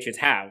that the Patriots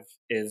have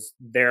is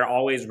they're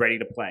always ready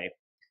to play.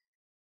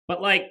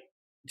 But, like,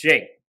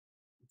 Jake,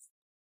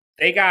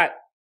 they got,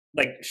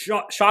 like,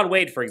 Sean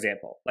Wade, for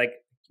example. Like,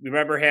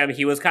 remember him?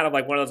 He was kind of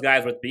like one of those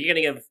guys with the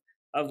beginning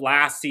of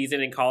last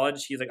season in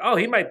college. He's like, oh,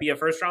 he might be a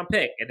first-round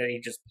pick. And then he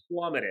just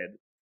plummeted.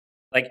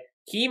 Like,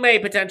 he may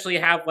potentially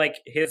have, like,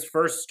 his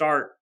first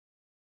start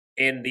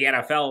in the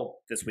NFL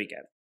this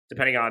weekend,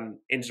 depending on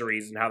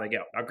injuries and how they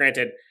go. Now,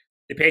 granted,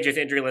 the Patriots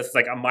injury list is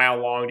like a mile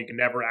long. You can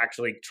never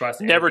actually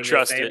trust anything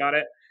they say about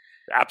it.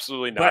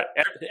 Absolutely not.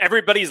 But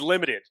everybody's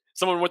limited.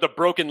 Someone with a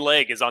broken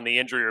leg is on the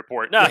injury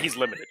report. No, he's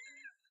limited.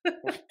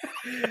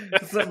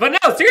 But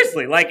no,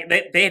 seriously, like,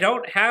 they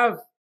don't have,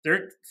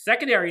 their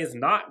secondary is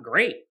not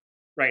great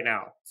right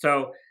now.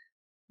 So,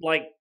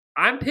 like,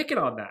 I'm picking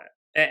on that.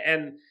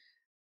 And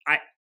I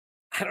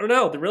don't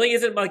know. There really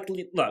isn't, like,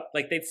 look,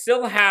 like, they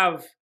still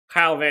have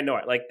Kyle Van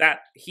Noy. Like, that,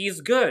 he's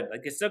good.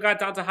 Like, they still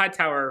got Donta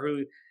Hightower,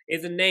 who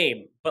is a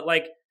name. But,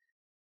 like,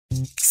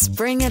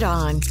 spring it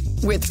on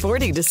with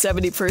 40 to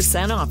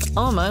 70% off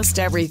almost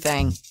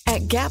everything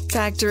at Gap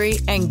Factory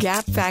and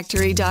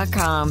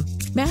GapFactory.com.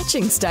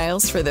 Matching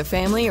styles for the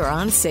family are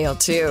on sale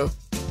too.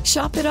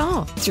 Shop it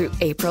all through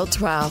April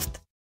 12th.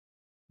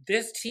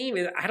 This team,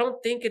 I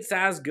don't think it's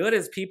as good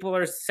as people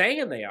are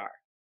saying they are.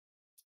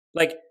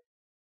 Like,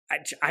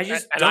 I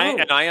just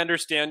don't. And I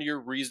understand your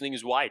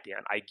reasonings why,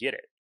 Dan. I get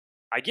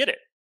it.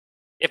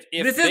 If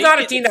this is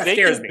not a team that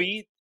scares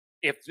me.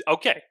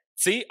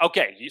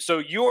 So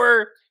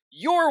you're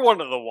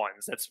one of the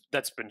ones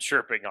that's been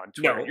chirping on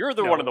Twitter. You're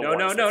one of the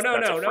ones.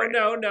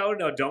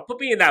 No. Don't put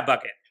me in that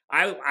bucket.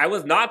 I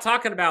was not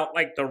talking about,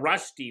 like, the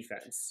rush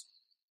defense.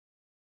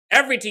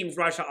 Every team's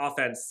rush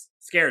offense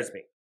scares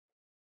me.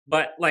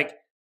 But, like,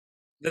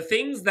 the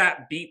things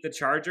that beat the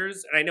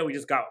Chargers, and I know we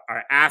just got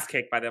our ass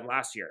kicked by them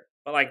last year,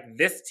 but, like,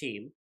 this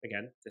team,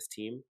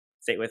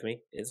 stay with me,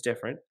 is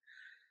different.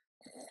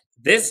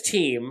 This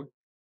team,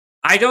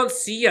 I don't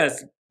see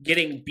us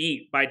getting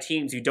beat by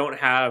teams who don't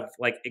have,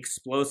 like,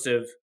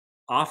 explosive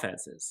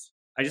offenses.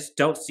 I just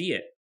don't see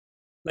it.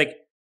 Like,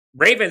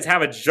 Ravens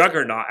have a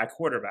juggernaut at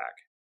quarterback.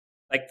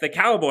 Like, the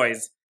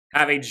Cowboys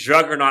have a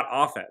juggernaut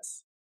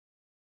offense.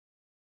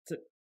 The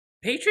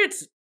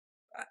Patriots,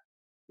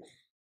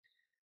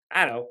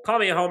 I don't know. Call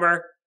me a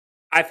homer.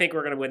 I think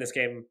we're going to win this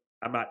game.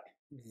 I'm not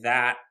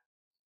that.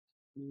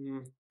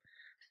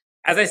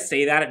 As I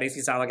say that, it makes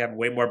me sound like I'm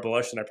way more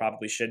bullish than I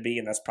probably should be,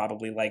 and that's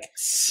probably like,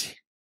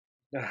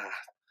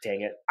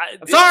 dang it.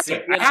 I'm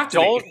sorry. I have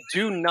to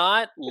do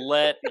not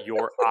let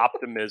your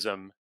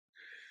optimism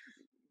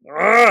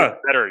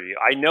better you.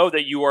 I know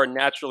that you are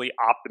naturally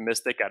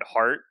optimistic at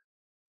heart,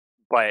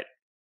 but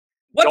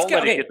don't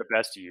let it get the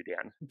best of you,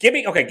 Dan. Give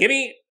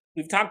me.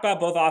 We've talked about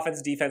both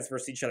offense, defense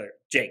versus each other.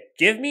 Jake,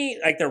 give me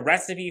like the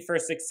recipe for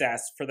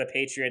success for the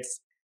Patriots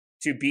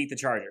to beat the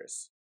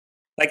Chargers.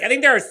 Like, I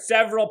think there are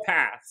several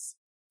paths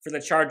for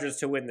the Chargers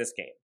to win this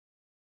game.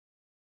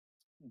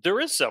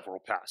 There is several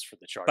paths for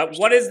the Chargers. But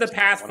what is the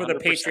path for the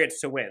Patriots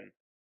to win?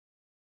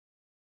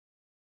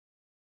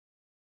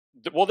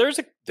 Well, there's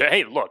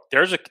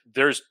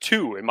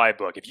two in my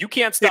book. If you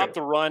can't stop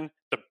the run,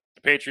 the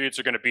Patriots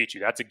are going to beat you.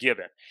 That's a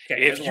given.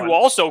 Okay, if you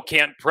also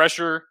can't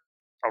pressure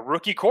a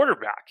rookie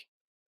quarterback,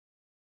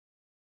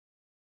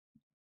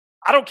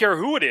 I don't care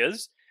who it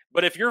is,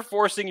 but if you're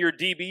forcing your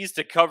DBs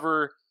to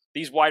cover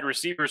these wide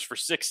receivers for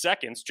 6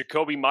 seconds,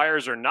 Jacoby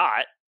Myers or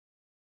not,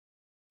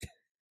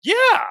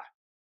 yeah.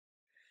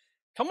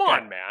 Come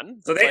on, man.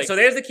 So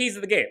there's the keys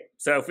to the game.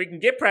 So if we can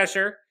get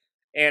pressure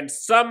and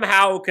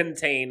somehow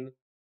contain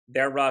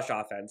their rush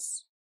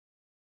offense,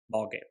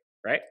 ball game,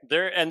 right?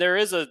 There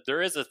is a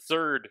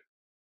third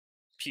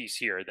piece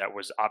here that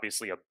was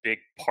obviously a big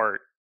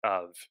part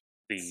of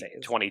the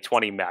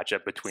 2020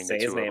 matchup between the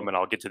two of them, and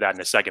I'll get to that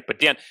in a second. But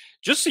Dan,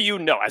 just so you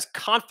know, as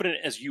confident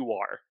as you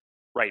are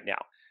right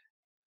now,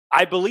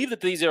 I believe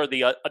that these are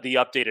the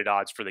updated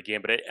odds for the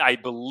game, but I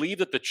believe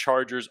that the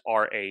Chargers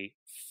are a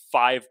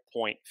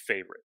 5-point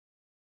favorite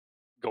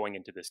going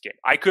into this game.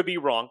 I could be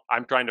wrong.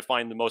 I'm trying to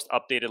find the most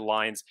updated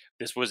lines.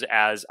 This was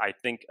as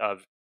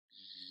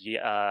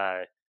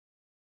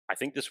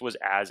this was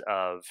as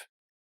of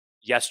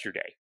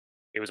yesterday.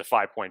 It was they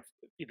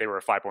were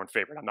a 5-point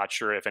favorite. I'm not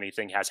sure if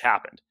anything has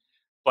happened,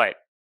 but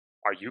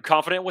are you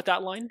confident with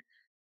that line?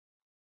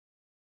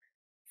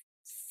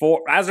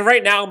 As of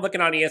right now, I'm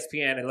looking on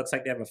ESPN. It looks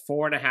like they have a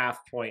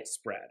 4.5-point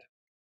spread.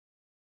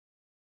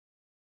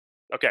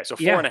 Okay, so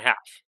 4.5.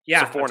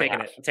 Yeah, so 4.5.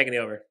 I'm taking the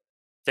over.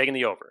 Taking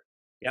the over.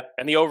 Yep.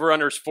 And the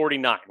over-under is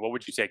 49. What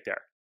would you take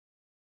there?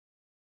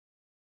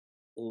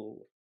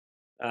 Ooh.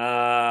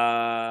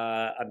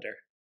 Under.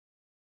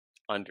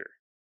 Under.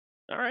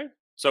 All right.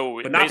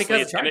 So but not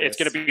basically it's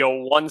going to be a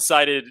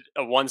one-sided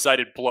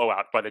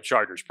blowout by the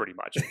Chargers, pretty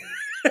much.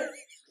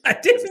 I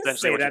didn't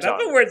say that.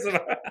 That's the words of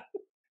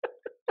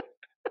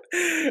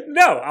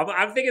No,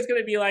 I think it's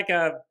going to be like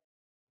I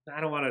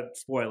don't want to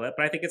spoil it,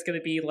 but I think it's going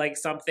to be like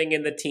something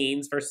in the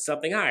teens versus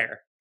something higher.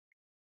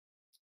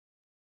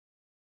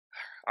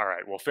 All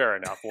right. Well, fair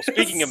enough. Well,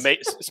 speaking of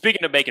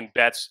making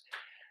bets,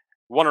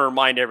 I want to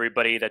remind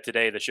everybody that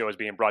today the show is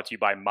being brought to you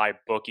by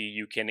MyBookie.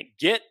 You can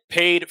get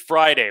paid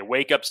Friday,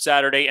 wake up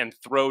Saturday, and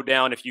throw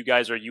down. If you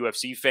guys are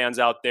UFC fans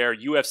out there,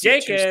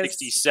 UFC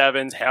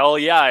 267. Hell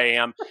yeah, I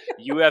am.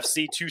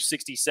 UFC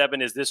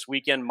 267 is this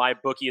weekend.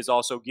 MyBookie is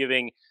also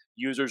giving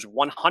users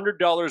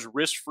 $100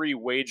 risk-free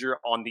wager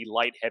on the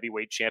light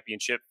heavyweight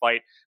championship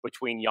fight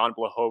between Jan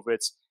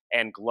Blachowicz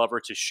and Glover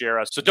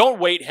Teixeira. So don't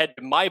wait. Head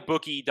to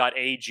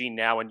mybookie.ag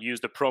now and use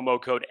the promo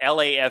code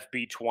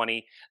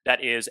LAFB20.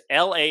 That is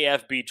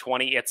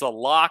LAFB20. It's a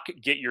lock.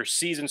 Get your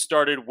season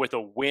started with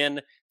a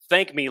win.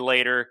 Thank me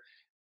later.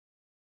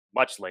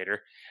 Much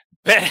later.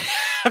 Bet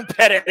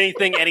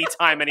anything,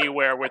 anytime,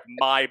 anywhere with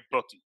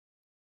MyBookie.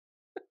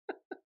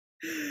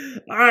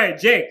 All right,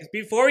 Jake,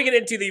 before we get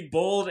into the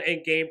bold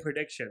and game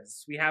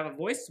predictions, we have a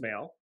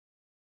voicemail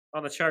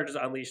on the Chargers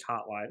Unleashed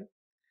hotline.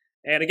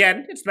 And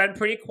again, it's been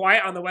pretty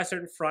quiet on the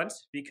Western Front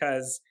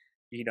because,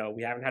 we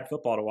haven't had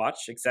football to watch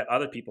except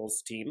other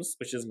people's teams,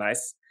 which is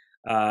nice.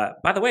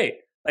 By the way,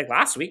 like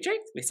last week,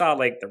 Jake, we saw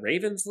like the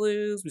Ravens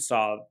lose. We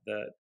saw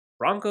the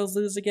Broncos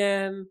lose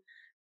again.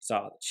 We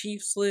saw the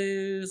Chiefs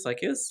lose. Like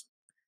it's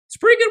a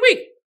pretty good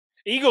week.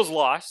 Eagles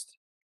lost.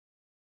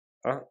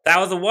 That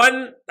was the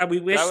one that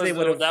we wish they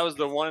would have. That was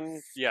the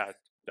one. Yeah,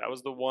 that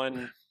was the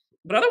one.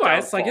 But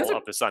otherwise, like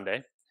of the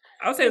Sunday,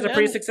 I would say it was a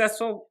pretty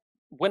successful.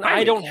 When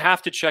I don't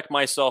have to check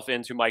myself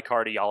into my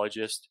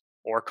cardiologist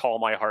or call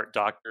my heart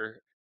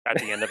doctor at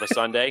the end of a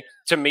Sunday,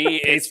 to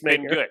me, it's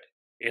been good.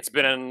 It's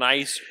been a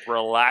nice,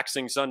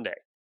 relaxing Sunday.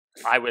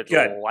 I would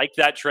like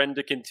that trend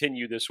to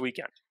continue this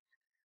weekend.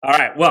 All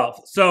right.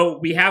 Well, so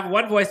we have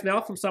one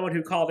voicemail from someone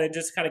who called in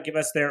just to kind of give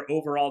us their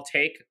overall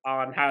take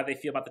on how they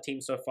feel about the team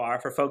so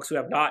far. For folks who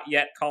have not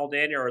yet called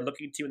in or are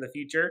looking to in the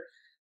future,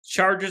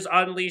 Chargers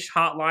Unleashed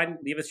hotline.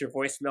 Leave us your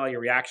voicemail,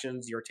 your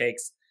reactions, your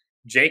takes.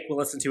 Jake will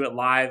listen to it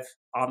live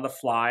on the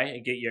fly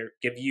and give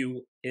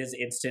you his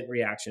instant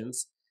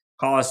reactions.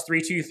 Call us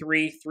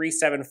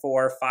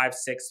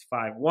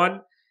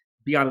 323-374-5651.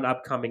 Be on an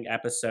upcoming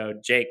episode.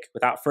 Jake,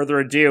 without further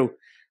ado,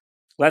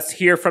 let's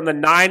hear from the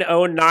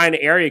 909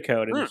 area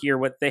code and hear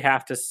what they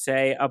have to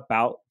say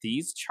about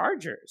these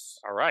Chargers.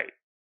 All right.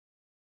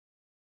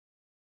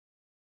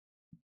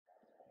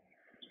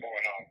 What's going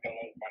on,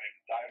 fellas? My name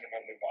is Diamond. I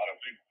live out of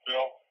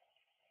Victorville.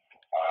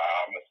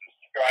 I'm a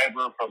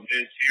subscriber from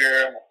this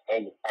year. I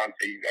love the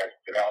content you guys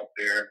put out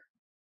there.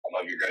 I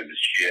love you guys'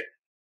 shit.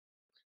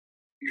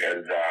 You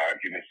guys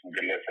give me some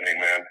good listening,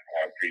 man. I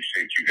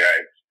appreciate you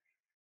guys.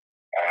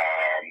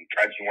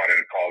 I just wanted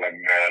to call them,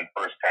 man.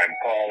 First-time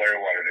caller.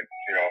 Wanted to,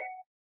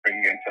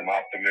 bring in some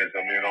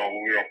optimism. You know,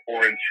 we were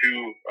 4-2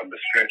 on the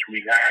stretch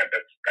we had.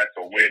 That's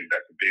a win.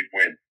 That's a big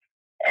win.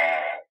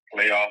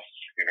 Playoffs,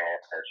 you know,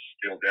 are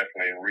still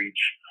definitely in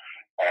reach.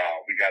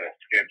 We got a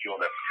schedule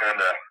that's kind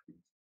of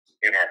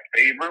in our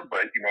favor,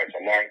 but you know, it's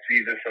a long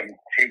season. Some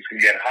teams can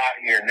get hot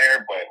here and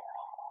there, but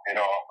you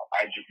know,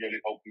 I just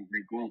really hope we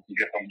regroup and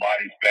get some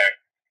bodies back.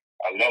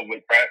 I love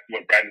what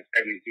Brandon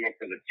Staley's doing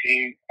for the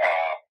team.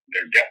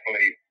 They're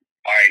definitely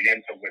buying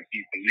into what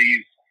he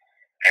believes,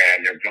 and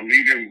they're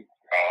believing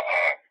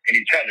in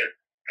each other,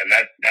 and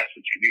that's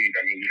what you need.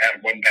 I mean, you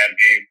have one bad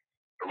game.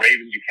 The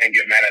Ravens, you can't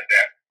get mad at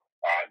that.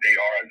 They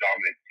are a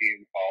dominant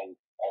team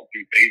all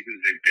three phases.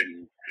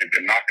 They've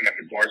been knocking at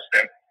the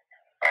doorstep.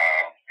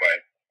 But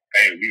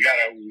hey, we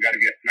gotta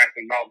get smacked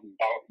and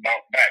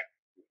bounce back.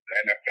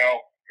 The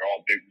NFL, they're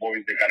all big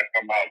boys. They gotta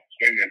come out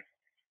swinging.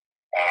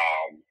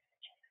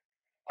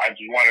 I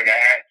just wanted to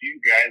ask you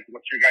guys,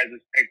 what's your guys'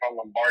 take on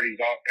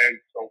Lombardi's offense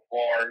so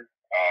far?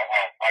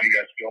 How do you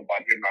guys feel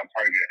about him not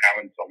targeting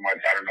Allen so much?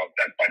 I don't know if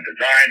that's by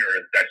design or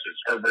if that's just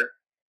Herbert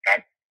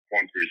not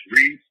going through his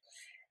reads.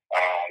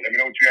 Let me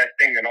know what you guys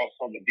think. And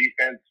also the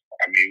defense.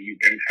 I mean, you've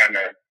been kind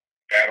of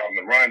bad on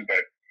the run,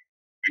 but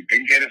we've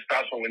been getting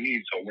stops when we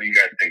need. So what do you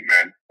guys think,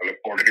 man? I look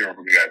forward to hearing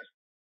from you guys.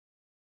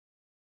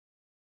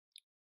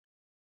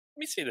 Let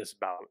me say this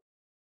about,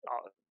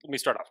 let me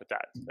start off with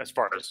that as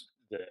far as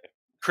the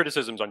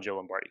criticisms on Joe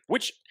Lombardi,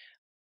 which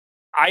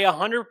I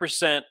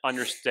 100%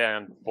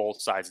 understand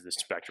both sides of the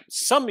spectrum.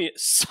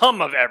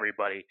 Some of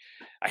everybody,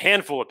 a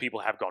handful of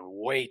people have gone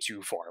way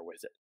too far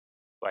with it.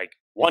 Like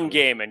one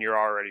game and you're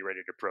already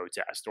ready to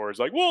protest. Or it's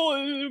like, well,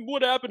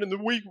 what happened in the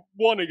week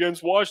 1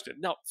 against Washington?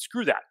 No,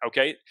 screw that,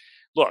 okay?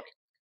 Look,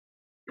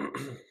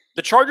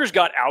 the Chargers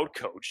got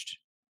outcoached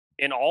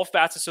in all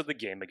facets of the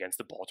game against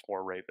the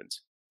Baltimore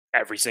Ravens.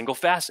 Every single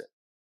facet.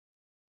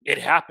 It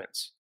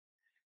happens.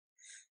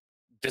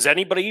 Does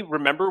anybody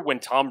remember when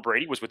Tom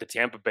Brady was with the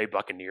Tampa Bay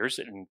Buccaneers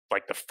in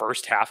like the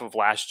first half of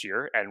last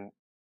year and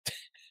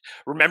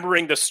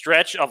remembering the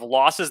stretch of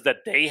losses that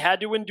they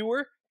had to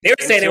endure? They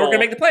were saying they were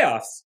going to make the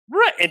playoffs.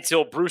 Right.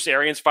 Until Bruce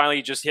Arians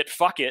finally just hit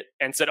fuck it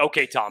and said,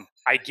 okay, Tom,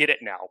 I get it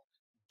now.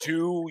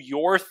 Do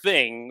your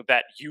thing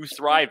that you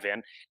thrive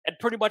in. And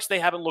pretty much they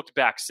haven't looked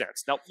back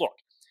since. Now, look,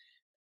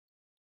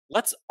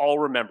 let's all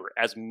remember,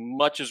 as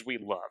much as we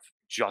love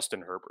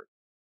Justin Herbert,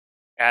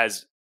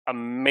 as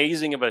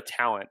amazing of a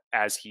talent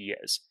as he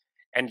is,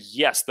 and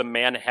yes, the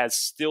man has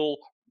still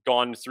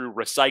gone through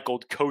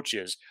recycled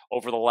coaches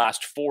over the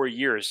last 4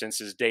 years since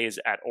his days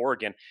at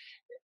Oregon,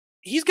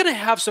 he's going to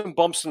have some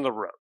bumps in the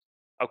road,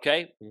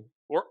 okay?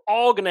 We're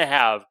all going to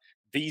have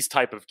these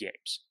type of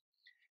games.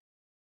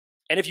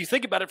 And if you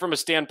think about it from a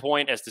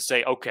standpoint as to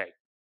say, okay,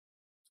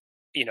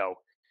 you know,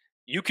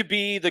 you could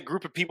be the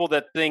group of people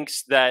that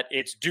thinks that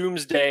it's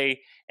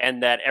doomsday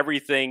and that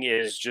everything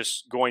is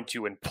just going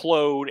to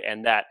implode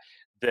and that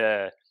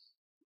the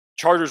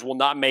Chargers will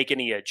not make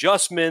any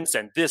adjustments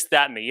and this,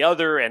 that, and the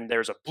other, and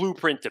there's a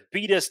blueprint to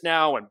beat us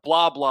now and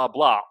blah, blah,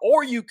 blah.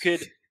 Or you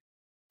could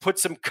put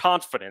some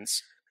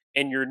confidence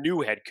in your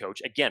new head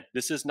coach. Again,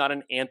 this is not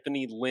an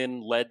Anthony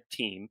Lynn-led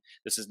team.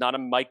 This is not a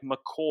Mike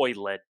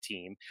McCoy-led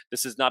team.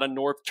 This is not a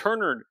North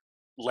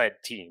Turner-led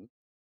team.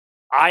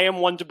 I am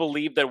one to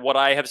believe that what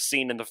I have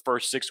seen in the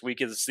first 6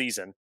 weeks of the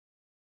season,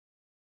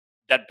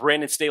 that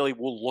Brandon Staley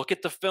will look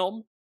at the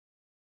film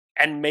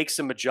and make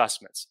some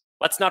adjustments.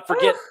 Let's not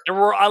forget, there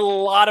were a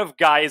lot of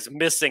guys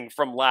missing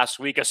from last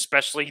week,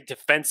 especially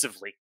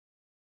defensively.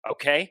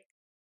 Okay?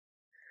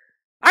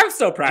 I'm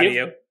so proud of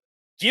you.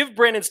 Give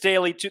Brandon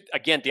Staley to,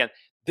 again, Dan,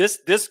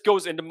 this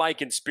goes into my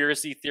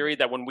conspiracy theory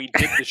that when we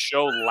did the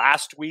show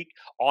last week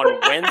on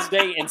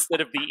Wednesday instead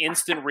of the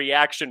instant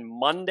reaction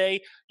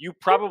Monday, you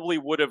probably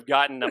would have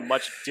gotten a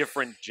much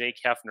different Jake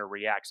Hefner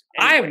reaction.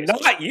 Anyways, I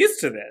am not used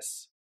to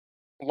this.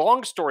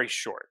 Long story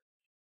short,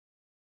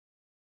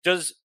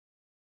 does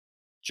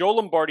Joe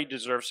Lombardi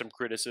deserve some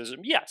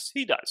criticism? Yes,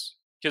 he does.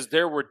 Because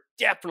there were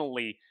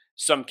definitely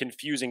some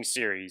confusing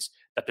series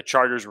that the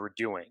Chargers were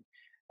doing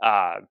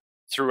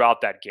throughout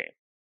that game.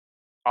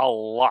 A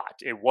lot.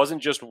 It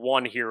wasn't just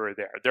one here or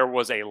there. There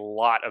was a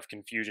lot of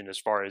confusion as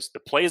far as the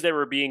plays that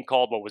were being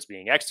called, what was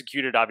being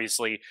executed.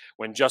 Obviously,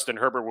 when Justin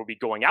Herbert would be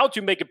going out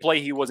to make a play,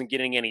 he wasn't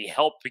getting any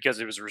help because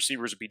his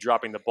receivers would be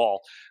dropping the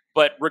ball.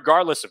 But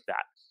regardless of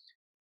that,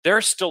 there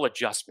are still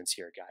adjustments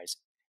here, guys.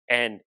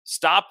 And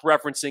stop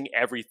referencing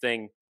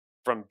everything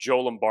from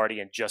Joe Lombardi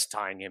and just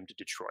tying him to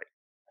Detroit.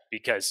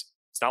 Because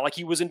it's not like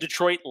he was in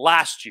Detroit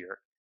last year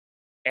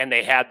and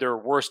they had their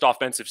worst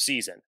offensive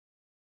season.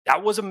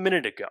 That was a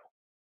minute ago.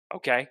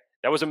 Okay,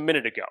 that was a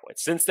minute ago. And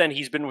since then,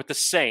 he's been with the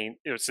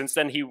Saints. Since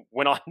then, he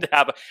went on to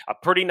have a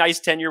pretty nice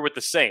tenure with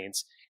the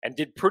Saints and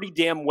did pretty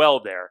damn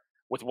well there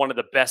with one of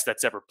the best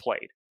that's ever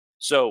played.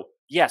 So,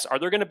 yes, are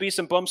there going to be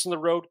some bumps in the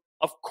road?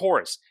 Of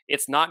course.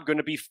 It's not going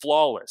to be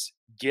flawless.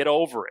 Get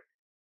over it.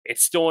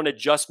 It's still an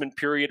adjustment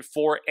period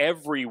for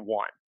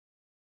everyone.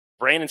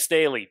 Brandon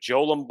Staley,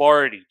 Joe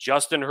Lombardi,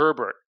 Justin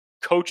Herbert,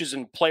 coaches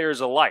and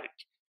players alike.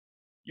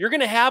 You're going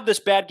to have this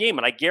bad game.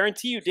 And I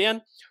guarantee you,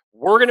 Dan,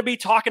 we're going to be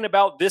talking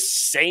about this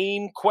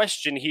same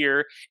question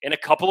here in a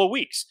couple of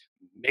weeks,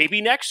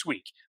 maybe next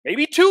week,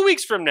 maybe 2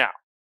 weeks from now.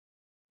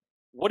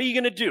 What are you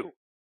going to do?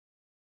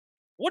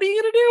 What are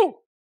you going to do?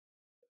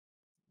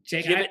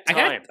 Jake, Give it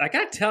time. I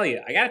gotta tell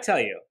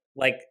you,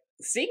 like,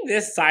 seeing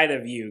this side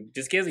of you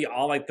just gives me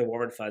all like the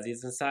warm and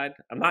fuzzies inside.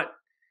 I'm not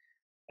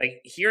like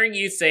hearing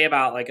you say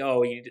about like,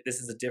 oh, this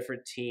is a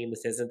different team.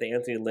 This isn't the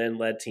Anthony Lynn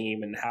led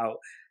team, and how.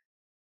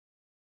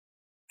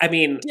 I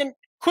mean, Dan,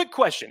 quick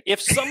question: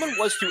 if someone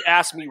was to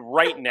ask me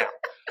right now,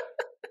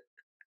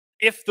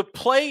 if the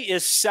play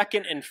is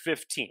 2nd and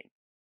 15,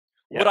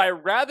 would I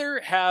rather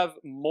have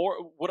more?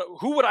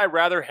 Who would I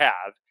rather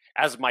have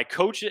as my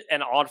coach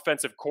and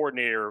offensive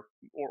coordinator,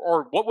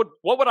 or what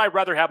would I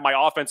rather have my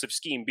offensive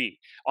scheme be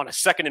on a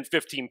 2nd and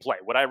 15 play?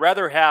 Would I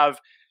rather have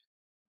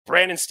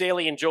Brandon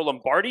Staley and Joe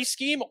Lombardi's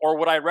scheme, or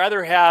would I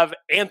rather have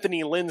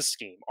Anthony Lynn's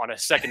scheme on a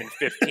 2nd and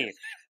 15?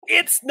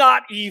 It's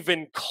not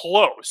even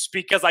close,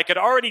 because I could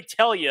already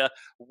tell you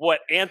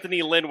what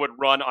Anthony Lynn would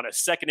run on a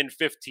 2nd and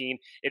 15.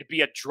 It'd be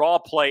a draw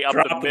play up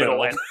the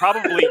middle and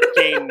probably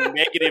gain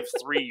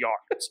 -3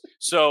 yards.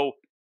 So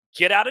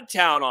get out of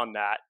town on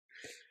that.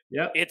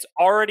 Yeah, it's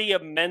already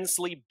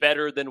immensely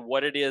better than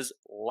what it is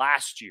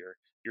last year.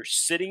 You're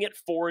sitting at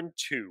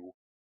 4-2,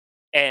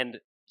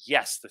 and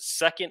yes, the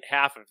second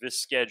half of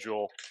this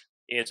schedule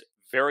is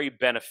very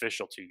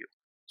beneficial to you.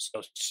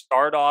 So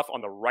start off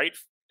on the right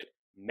foot,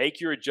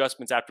 make your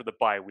adjustments after the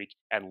bye week,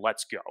 and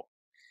let's go.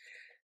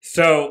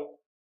 So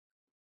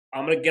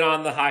I'm going to get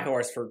on the high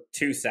horse for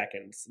 2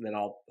 seconds, and then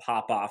I'll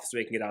hop off so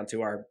we can get on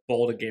to our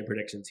bold game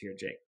predictions here,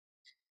 Jake.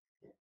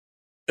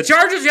 The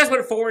Chargers just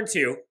went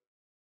 4-2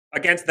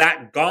 against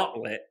that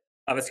gauntlet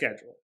of a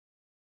schedule.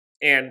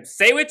 And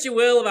say what you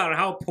will about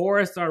how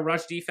porous our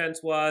rush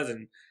defense was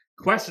and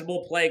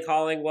questionable play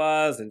calling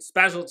was and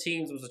special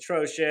teams was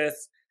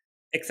atrocious,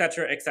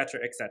 etc., etc.,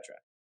 etc.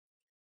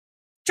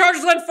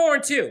 Chargers went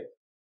 4-2.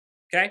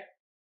 Okay?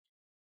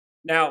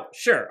 Now,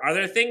 sure, are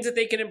there things that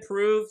they can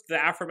improve?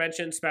 The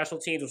aforementioned special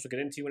teams, which we'll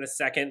get into in a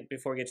second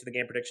before we get to the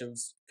game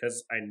predictions,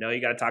 because I know you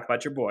got to talk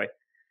about your boy.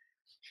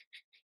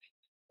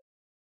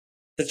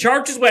 The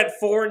Chargers went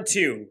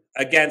 4-2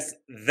 against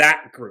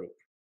that group.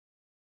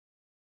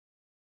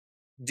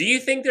 Do you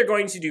think they're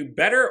going to do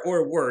better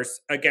or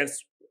worse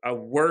against a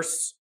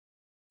worse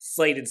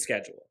slated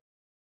schedule?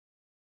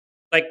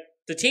 Like,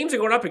 the teams they're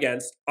going up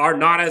against are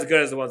not as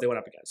good as the ones they went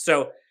up against.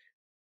 So,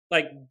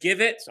 like,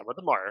 some of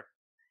them are.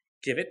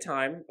 Give it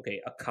time.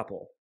 Okay, a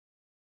couple.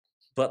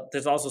 But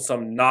there's also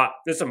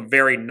there's some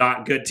very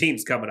not good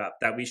teams coming up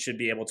that we should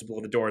be able to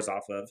blow the doors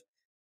off of,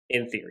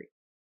 in theory.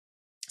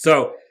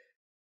 So,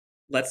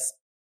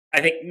 I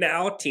think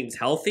now team's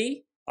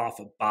healthy, off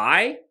a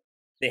bye.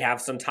 They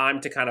have some time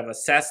to kind of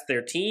assess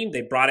their team.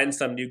 They brought in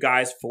some new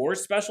guys for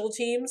special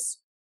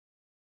teams.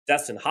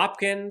 Dustin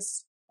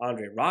Hopkins,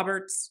 Andre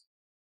Roberts.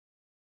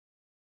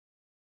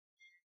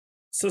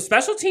 So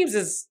special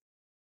teams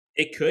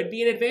it could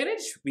be an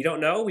advantage. We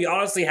don't know. We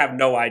honestly have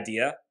no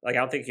idea. Like, I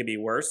don't think it could be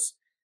worse.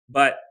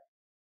 But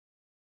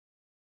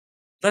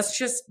let's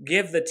just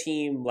give the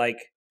team,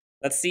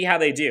 let's see how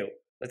they do.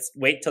 Let's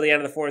wait till the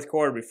end of the fourth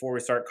quarter before we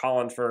start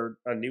calling for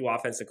a new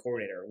offensive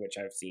coordinator, which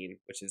I've seen,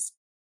 which is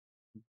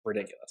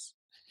ridiculous.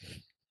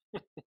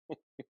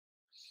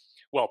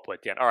 Well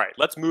put, Dan. All right,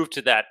 let's move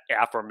to that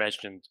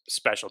aforementioned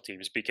special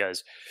teams,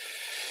 because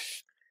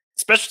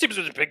special teams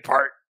was a big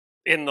part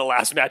in the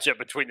last matchup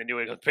between the New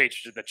England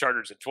Patriots and the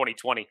Chargers in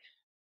 2020.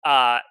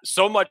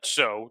 So much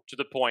so to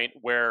the point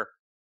where,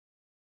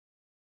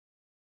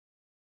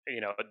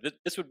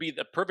 this would be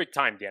the perfect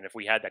time, Dan, if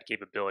we had that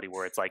capability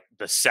where it's like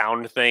the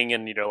sound thing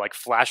and, like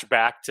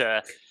flashback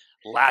to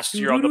last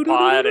year on the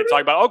pod and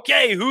talk about,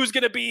 okay, who's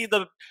going to be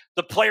the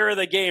player of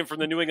the game from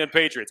the New England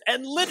Patriots?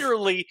 And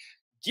literally,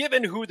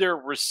 given who their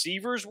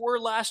receivers were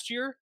last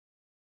year,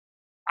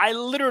 I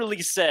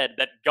literally said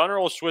that Gunnar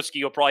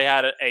Olszewski will probably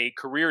had a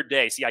career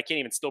day. See, I can't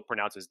even still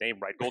pronounce his name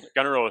right.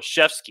 Gunnar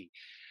Olszewski.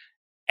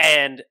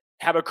 And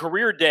have a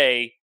career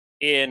day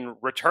in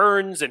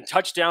returns and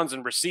touchdowns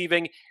and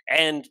receiving.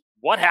 And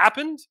what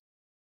happened?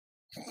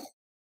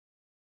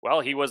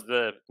 Well, he was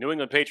the New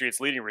England Patriots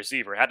leading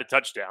receiver, had a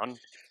touchdown,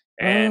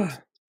 and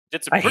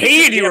did some I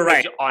hated you were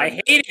right. I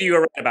hated you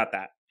were right about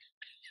that.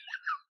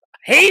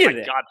 Hated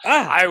it. God,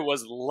 I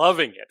was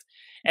loving it.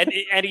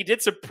 And he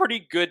did some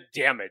pretty good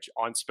damage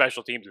on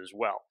special teams as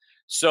well.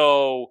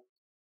 So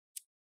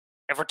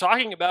if we're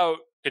talking about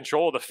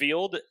control of the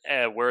field,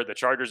 where the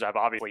Chargers have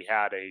obviously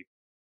had a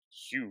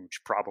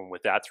huge problem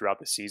with that throughout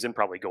the season,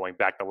 probably going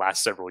back the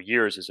last several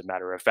years, as a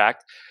matter of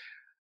fact,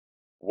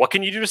 what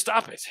can you do to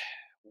stop it?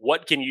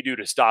 What can you do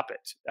to stop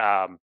it?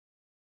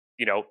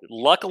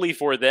 Luckily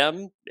for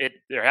them,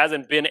 there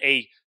hasn't been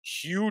a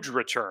huge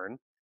return.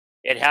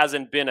 It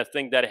hasn't been a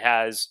thing that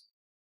has,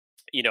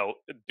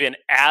 been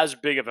as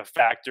big of a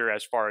factor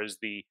as far as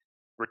the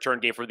return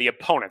game for the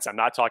opponents. I'm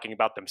not talking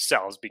about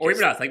themselves, because or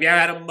even us. Like, we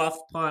haven't had a muff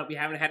punt. We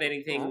haven't had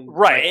anything.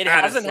 Right. It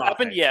hasn't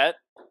happened yet.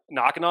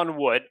 Knocking on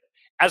wood.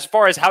 As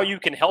far as how you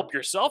can help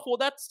yourself, well,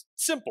 that's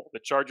simple. The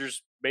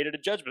Chargers made an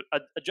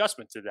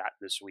adjustment to that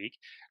this week.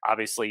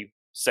 Obviously,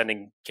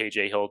 sending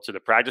KJ Hill to the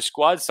practice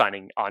squad,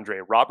 signing Andre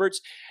Roberts,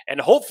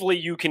 and hopefully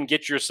you can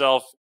get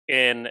yourself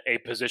in a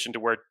position to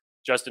where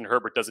Justin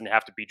Herbert doesn't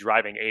have to be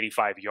driving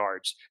 85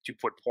 yards to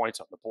put points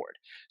on the board.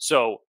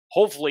 So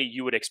hopefully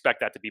you would expect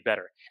that to be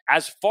better.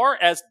 As far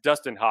as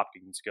Dustin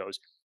Hopkins goes,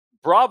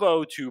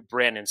 bravo to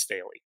Brandon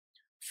Staley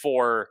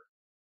for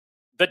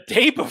the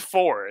day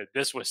before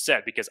this was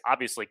said, because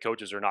obviously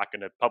coaches are not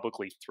going to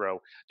publicly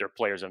throw their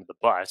players under the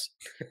bus.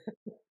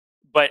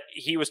 But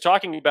he was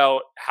talking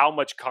about how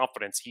much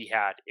confidence he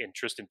had in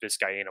Tristan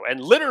Vizcaino. And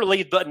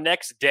literally the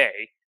next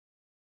day,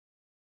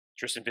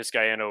 Tristan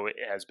Vizcaino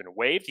has been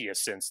waived. He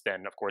has since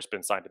then, of course,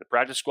 been signed to the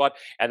practice squad.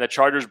 And the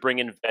Chargers bring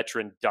in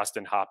veteran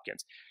Dustin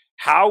Hopkins.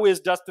 How is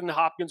Dustin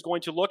Hopkins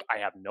going to look? I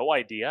have no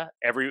idea.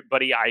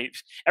 Everybody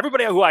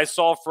who I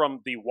saw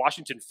from the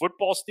Washington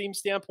football team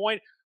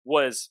standpoint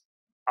was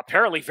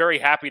apparently very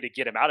happy to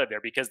get him out of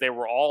there because they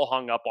were all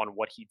hung up on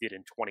what he did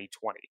in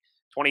 2020.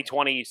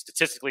 2020,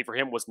 statistically for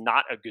him, was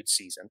not a good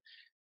season.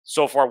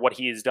 So far, what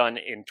he has done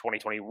in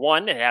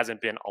 2021, it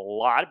hasn't been a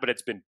lot, but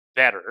it's been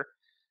better.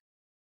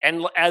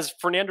 And as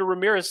Fernando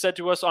Ramirez said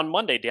to us on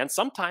Monday, Dan,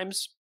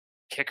 sometimes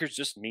kickers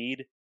just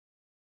need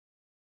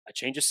a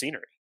change of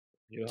scenery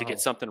to get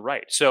something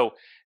right. So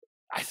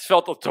I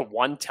felt that the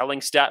one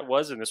telling stat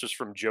was, and this was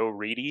from Joe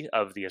Reedy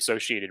of the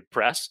Associated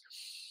Press,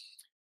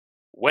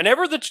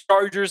 whenever the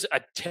Chargers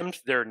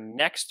attempt their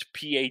next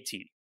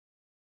PAT,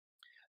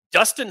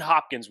 Dustin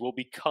Hopkins will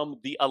become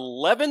the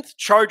 11th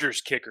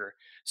Chargers kicker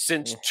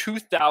since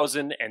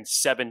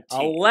 2017.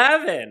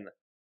 11?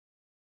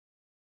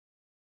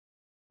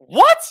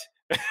 What?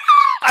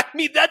 I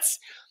mean, that's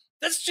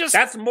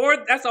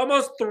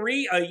almost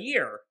 3 a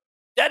year.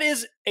 That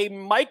is a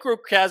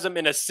microcosm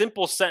in a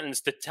simple sentence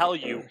to tell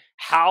you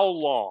how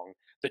long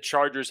the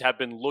Chargers have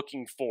been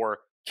looking for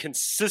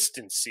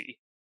consistency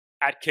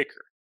at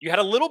kicker. You had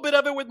a little bit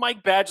of it with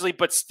Mike Badgley,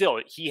 but still,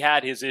 he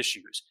had his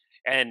issues,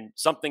 and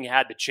something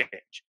had to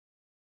change.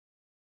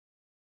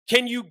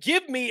 Can you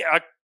give me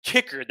a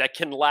kicker that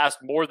can last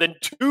more than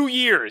 2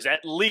 years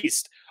at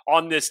least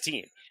on this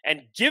team?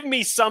 And give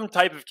me some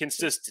type of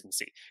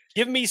consistency.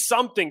 Give me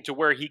something to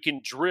where he can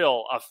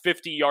drill a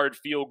 50-yard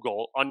field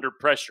goal under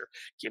pressure.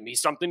 Give me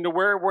something to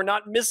where we're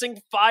not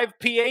missing 5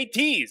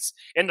 PATs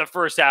in the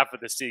first half of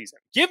the season.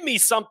 Give me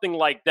something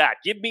like that.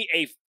 Give me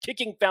a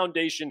kicking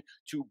foundation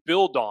to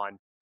build on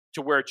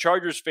to where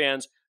Chargers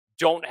fans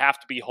don't have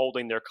to be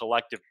holding their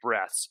collective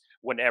breaths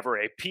whenever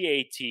a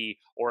PAT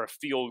or a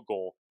field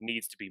goal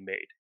needs to be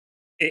made.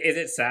 Is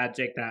it sad,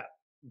 Jake, that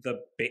the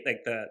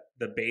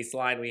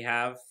baseline we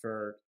have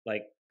for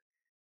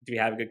do we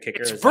have a good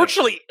kicker? It's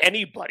virtually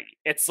anybody.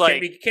 It's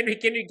like, can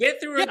we get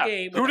through a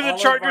game? Who with did the all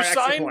Chargers of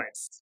our extra sign?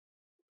 Points?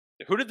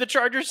 Who did the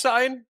Chargers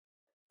sign?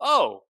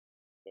 Oh,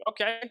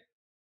 okay,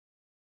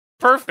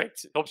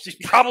 perfect. He's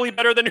probably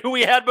better than who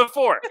we had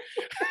before.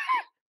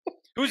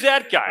 Who's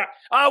that guy?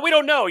 We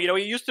don't know. He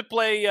used to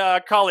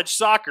play college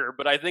soccer,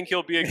 but I think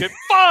he'll be a good.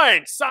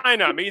 Fine,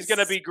 sign him. He's going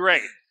to be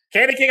great.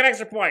 Can he kick an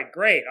extra point?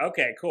 Great.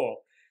 Okay, cool.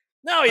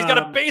 No, he's got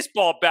a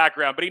baseball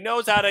background, but he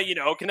knows how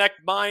to,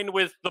 connect mine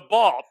with the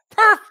ball.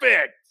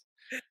 Perfect.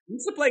 He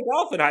used to play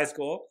golf in high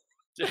school.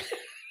 Can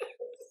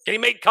he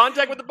make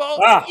contact with the ball?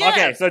 Oh, yes.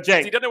 Okay, so Jake.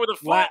 Has he done it with a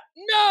foot?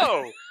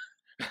 No.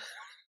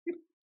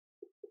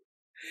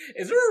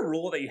 Is there a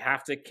rule that you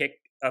have to kick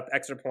an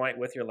extra point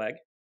with your leg? Is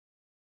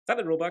that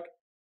the rule book?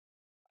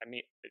 I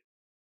mean,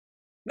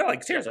 no,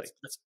 seriously.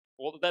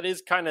 That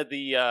is kind of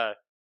the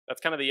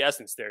that's kind of the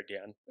essence there,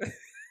 Dan.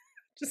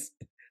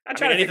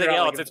 Anything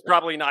else, it's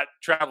probably not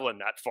traveling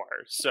that far.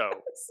 So,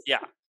 yeah.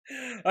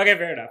 Okay,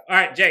 fair enough. All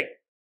right, Jake,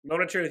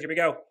 moment of truth. Here we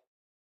go.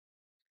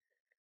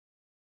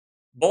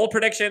 Bowl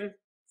prediction,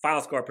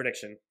 final score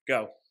prediction.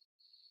 Go.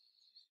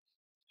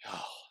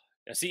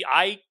 Now, see,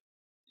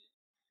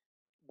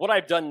 what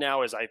I've done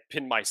now is I've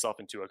pinned myself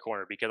into a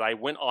corner because I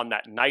went on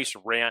that nice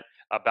rant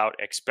about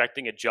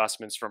expecting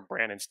adjustments from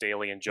Brandon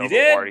Staley and Joe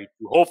Lombardi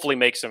to hopefully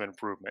make some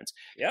improvements.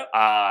 Yep.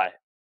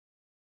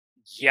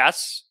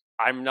 Yes,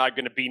 I'm not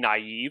going to be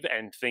naive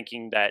and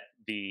thinking that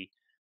the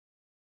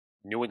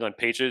New England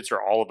Patriots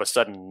are all of a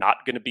sudden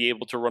not going to be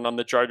able to run on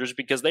the Chargers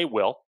because they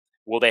will.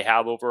 Will they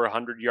have over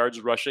 100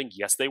 yards rushing?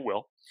 Yes, they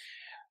will.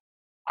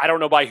 I don't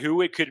know by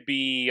who. It could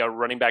be a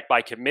running back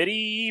by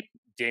committee.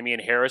 Damian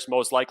Harris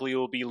most likely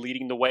will be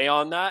leading the way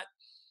on that.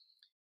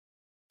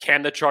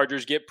 Can the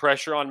Chargers get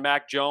pressure on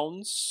Mac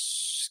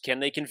Jones? Can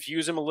they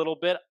confuse him a little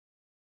bit?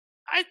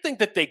 I think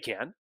that they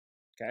can.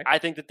 Okay. I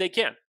think that they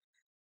can.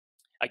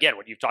 Again,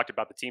 when you've talked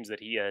about the teams that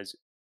he has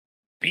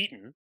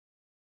beaten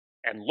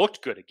and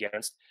looked good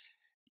against,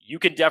 you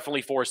can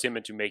definitely force him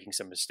into making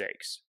some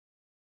mistakes.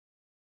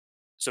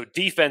 So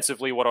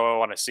defensively, what do I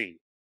want to see?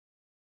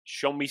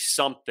 Show me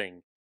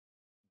something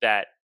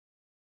that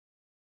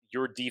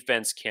your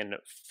defense can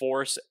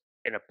force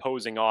an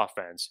opposing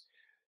offense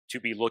to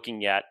be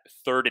looking at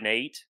 3rd and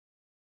 8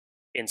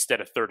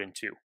 instead of 3rd and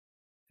 2.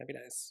 That'd be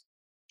nice.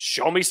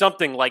 Show me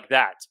something like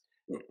that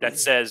that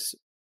says,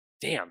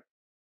 damn,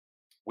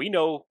 we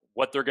know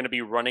what they're going to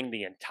be running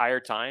the entire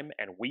time,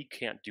 and we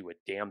can't do a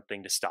damn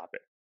thing to stop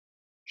it.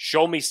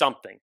 Show me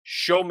something.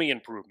 Show me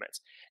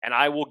improvements. And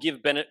I will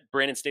give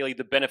Brandon Staley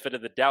the benefit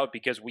of the doubt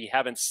because we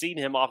haven't seen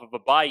him off of a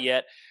bye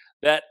yet,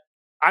 that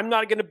I'm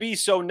not going to be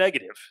so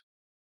negative.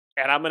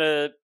 And I'm going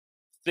to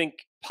think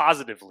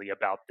positively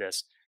about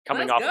this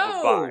coming off of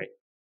a bye.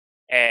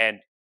 And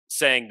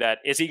saying that,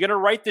 is he going to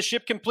right the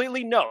ship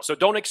completely? No. So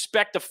don't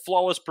expect a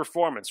flawless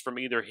performance from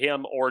either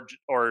him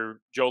or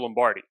Joe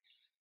Lombardi.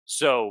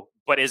 So,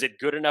 but is it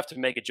good enough to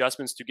make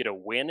adjustments to get a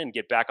win and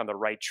get back on the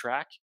right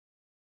track?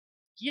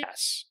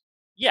 Yes.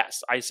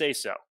 Yes, I say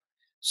so.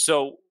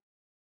 So,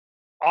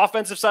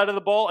 offensive side of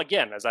the ball,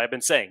 again, as I've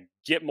been saying,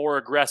 get more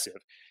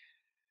aggressive.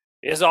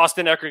 Is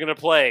Austin Eckler going to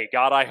play?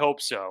 God, I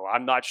hope so.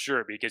 I'm not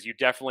sure because you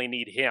definitely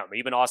need him.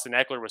 Even Austin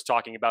Eckler was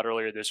talking about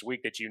earlier this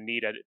week that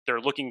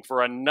they're looking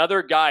for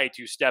another guy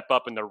to step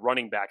up in the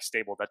running back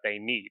stable that they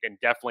need. And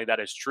definitely that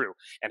is true.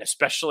 And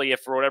especially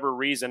if for whatever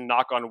reason,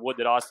 knock on wood,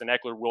 that Austin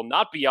Eckler will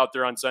not be out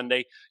there on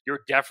Sunday,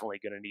 you're definitely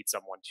going to need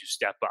someone to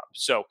step up.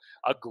 So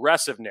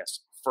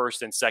aggressiveness,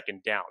 first and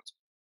second downs.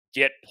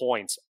 Get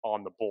points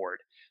on the board.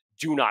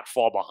 Do not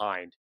fall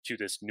behind to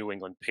this New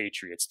England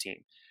Patriots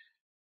team.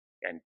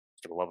 And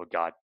for the love of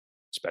God,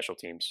 special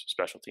teams,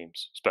 special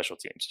teams, special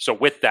teams. So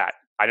with that,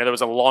 I know there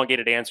was an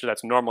elongated answer.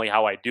 That's normally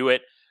how I do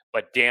it.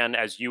 But Dan,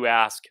 as you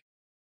ask,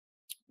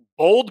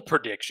 bold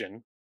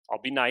prediction,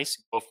 I'll be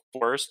nice, go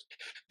first.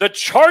 The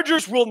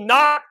Chargers will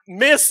not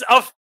miss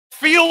a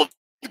field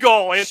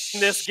goal in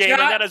this game. And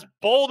that is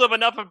bold of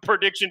enough of a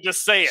prediction to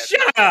say it.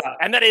 Shut up.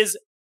 And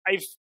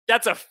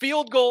that's a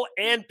field goal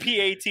and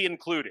PAT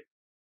included.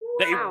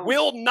 Wow. They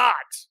will not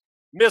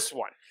miss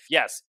one.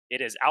 Yes,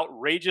 it is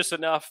outrageous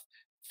enough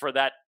for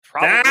that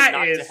probably not to happen.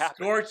 That is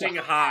scorching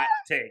hot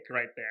take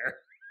right there.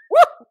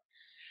 Woo!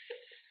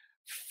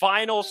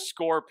 Final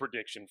score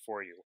prediction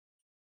for you.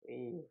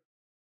 Ooh.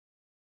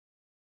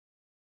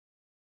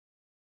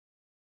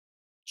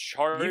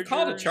 Chargers. You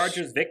called a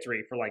Chargers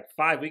victory for like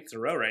 5 weeks in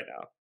a row right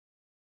now.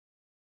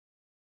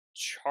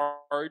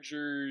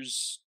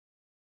 Chargers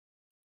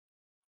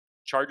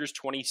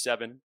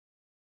 27.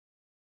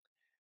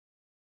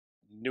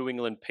 New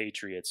England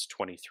Patriots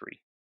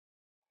 23.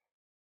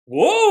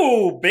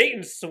 Whoa, bait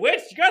and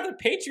switch. You got the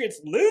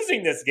Patriots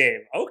losing this game.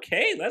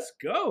 Okay, let's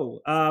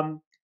go.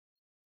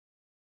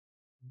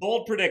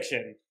 Bold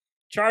prediction.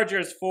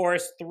 Chargers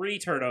force 3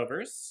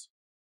 turnovers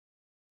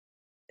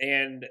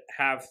and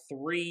have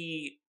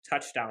 3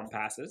 touchdown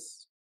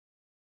passes.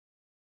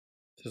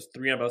 So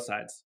 3 on both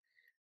sides.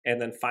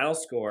 And then final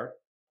score.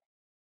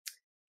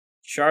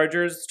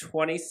 Chargers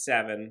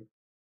 27,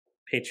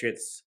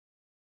 Patriots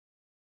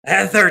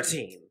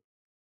 13.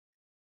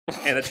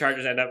 And the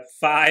Chargers end up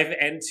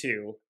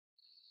 5-2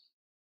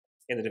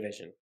 in the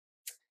division.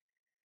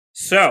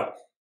 So,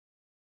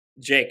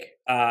 Jake,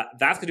 that's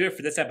going to do it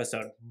for this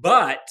episode.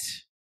 But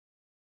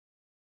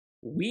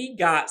we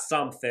got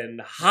something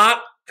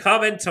hot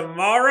coming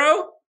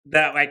tomorrow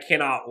that I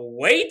cannot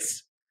wait.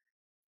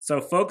 So,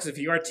 folks, if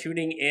you are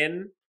tuning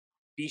in,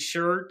 be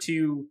sure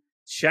to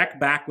check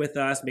back with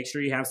us. Make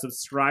sure you have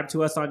subscribed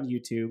to us on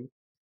YouTube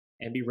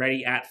and be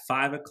ready at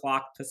 5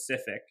 o'clock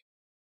Pacific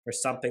for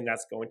something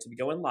that's going to be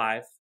going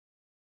live,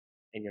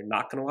 and you're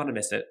not going to want to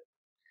miss it.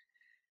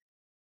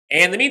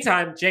 And in the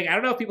meantime, Jake, I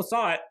don't know if people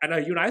saw it. I know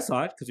you and I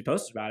saw it because we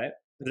posted about it.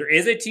 There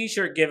is a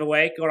t-shirt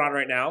giveaway going on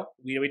right now.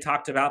 We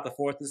talked about the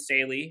 4th and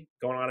Staley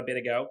going on a bit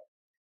ago,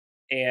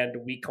 and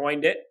we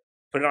coined it,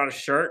 put it on a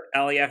shirt.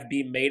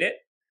 LAFB made it,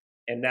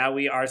 and now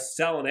we are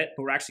selling it,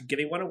 but we're actually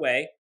giving one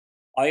away.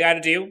 All you got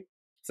to do,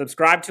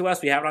 subscribe to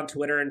us. We have it on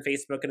Twitter and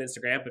Facebook and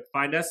Instagram, but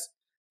find us,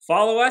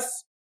 follow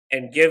us,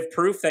 and give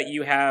proof that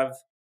you have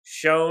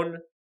shown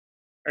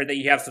or that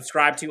you have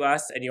subscribed to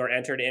us and you are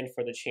entered in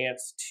for the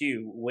chance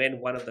to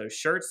win one of those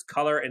shirts,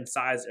 color and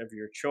size of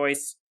your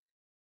choice.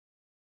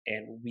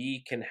 And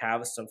we can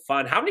have some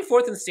fun. How many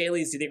 4th and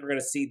Staleys do you think we're going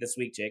to see this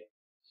week, Jake?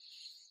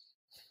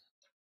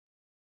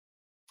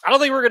 I don't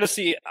think we're going to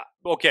see.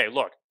 Okay,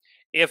 look,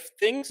 if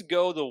things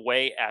go the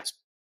way as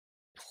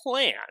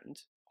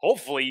planned,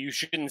 hopefully you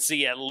shouldn't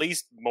see at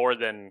least more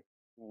than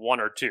 1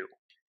 or 2.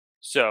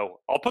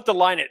 So I'll put the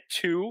line at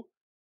 2.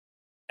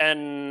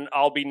 And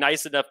I'll be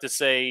nice enough to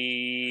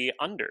say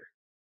under.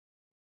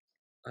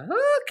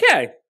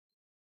 Okay.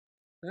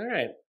 All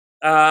right.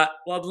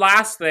 Well,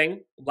 last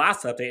update.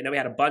 I know we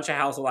had a bunch of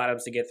household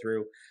items to get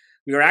through.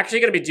 We are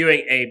actually going to be doing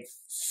a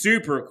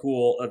super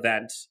cool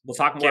event. We'll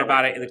talk more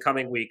about it in the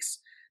coming weeks.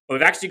 But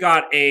we've actually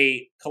got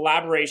a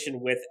collaboration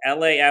with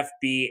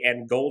LAFB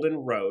and Golden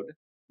Road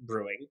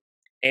Brewing.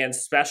 And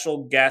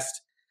special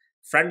guest,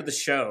 friend of the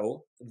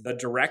show, the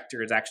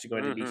director, is actually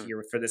going to be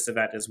here for this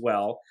event as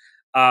well.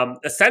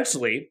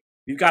 Essentially,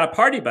 we've got a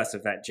party bus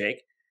event,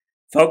 Jake.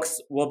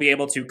 Folks will be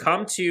able to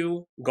come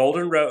to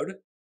Golden Road.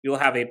 You'll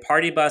have a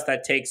party bus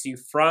that takes you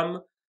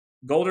from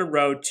Golden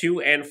Road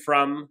to and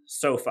from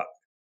SoFa.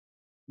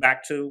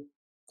 Back to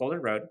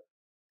Golden Road.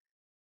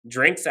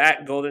 Drinks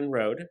at Golden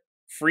Road.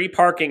 Free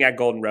parking at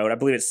Golden Road. I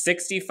believe it's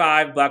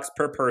 $65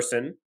 per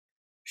person.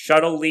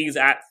 Shuttle leaves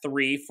at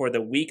 3 for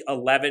the Week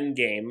 11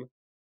 game.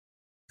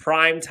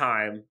 prime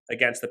time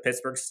against the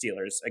Pittsburgh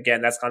Steelers.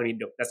 Again, that's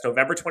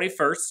November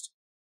 21st.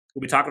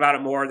 We'll be talking about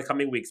it more in the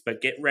coming weeks,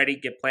 but get ready,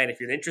 get planned. If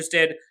you're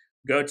interested,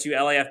 go to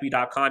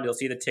LAFB.com. You'll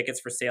see the tickets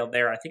for sale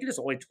there. I think there's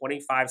only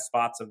 25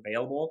 spots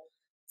available.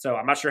 So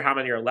I'm not sure how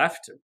many are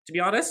left, to be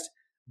honest,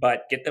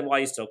 but get them while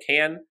you still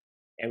can.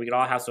 And we can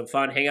all have some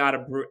fun, hang out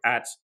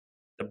at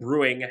the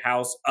brewing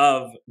house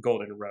of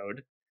Golden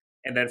Road.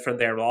 And then from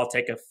there, we'll all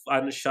take a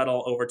fun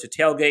shuttle over to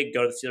Tailgate,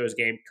 go to the Steelers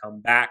game, come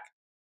back.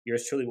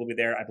 Yours truly will be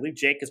there. I believe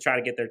Jake is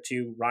trying to get there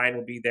too. Ryan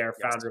will be there,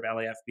 founder of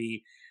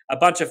LAFB. A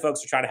bunch of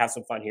folks are trying to have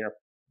some fun here.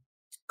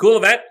 Cool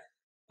event.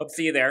 Hope to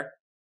see you there.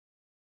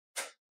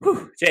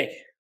 Whew, Jake,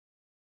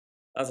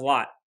 that was a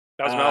lot.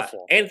 That was a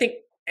mouthful.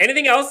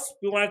 Anything else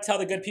we want to tell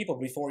the good people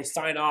before we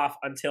sign off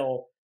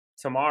until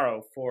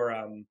tomorrow for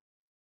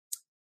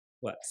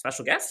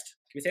special guest?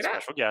 Can we say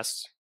that? Special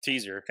guest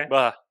teaser. Okay.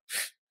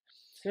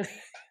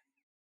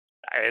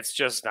 It's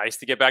just nice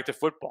to get back to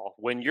football.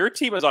 When your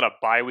team is on a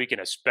bye week,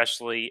 and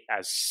especially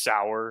as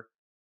sour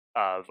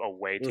of a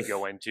way to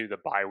go into the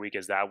bye week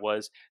as that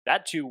was,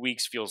 that 2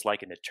 weeks feels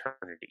like an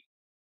eternity.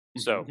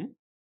 So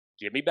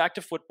get me back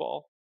to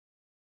football.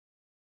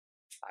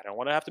 I don't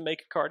want to have to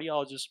make a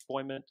cardiologist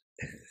appointment.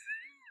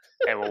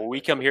 And when we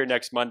come here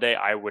next Monday,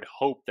 I would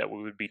hope that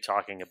we would be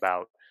talking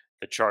about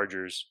the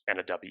Chargers and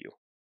a W.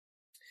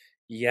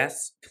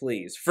 Yes,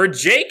 please. For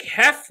Jake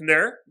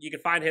Hefner, you can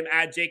find him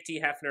at Jake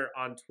T. Hefner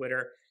on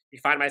Twitter. You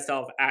can find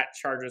myself at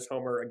Chargers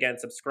Homer. Again,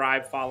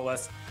 subscribe, follow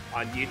us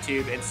on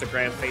YouTube,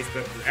 Instagram,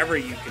 Facebook, wherever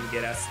you can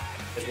get us,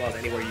 as well as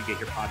anywhere you get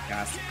your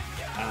podcast.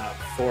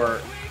 For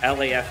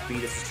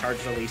LAFB, this is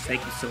Chargers Unleashed.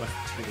 Thank you so much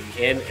for tuning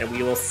in, and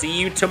we will see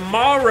you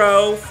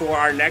tomorrow for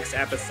our next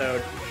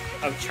episode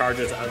of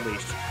Chargers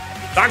Unleashed.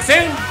 Talk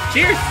soon.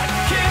 Cheers.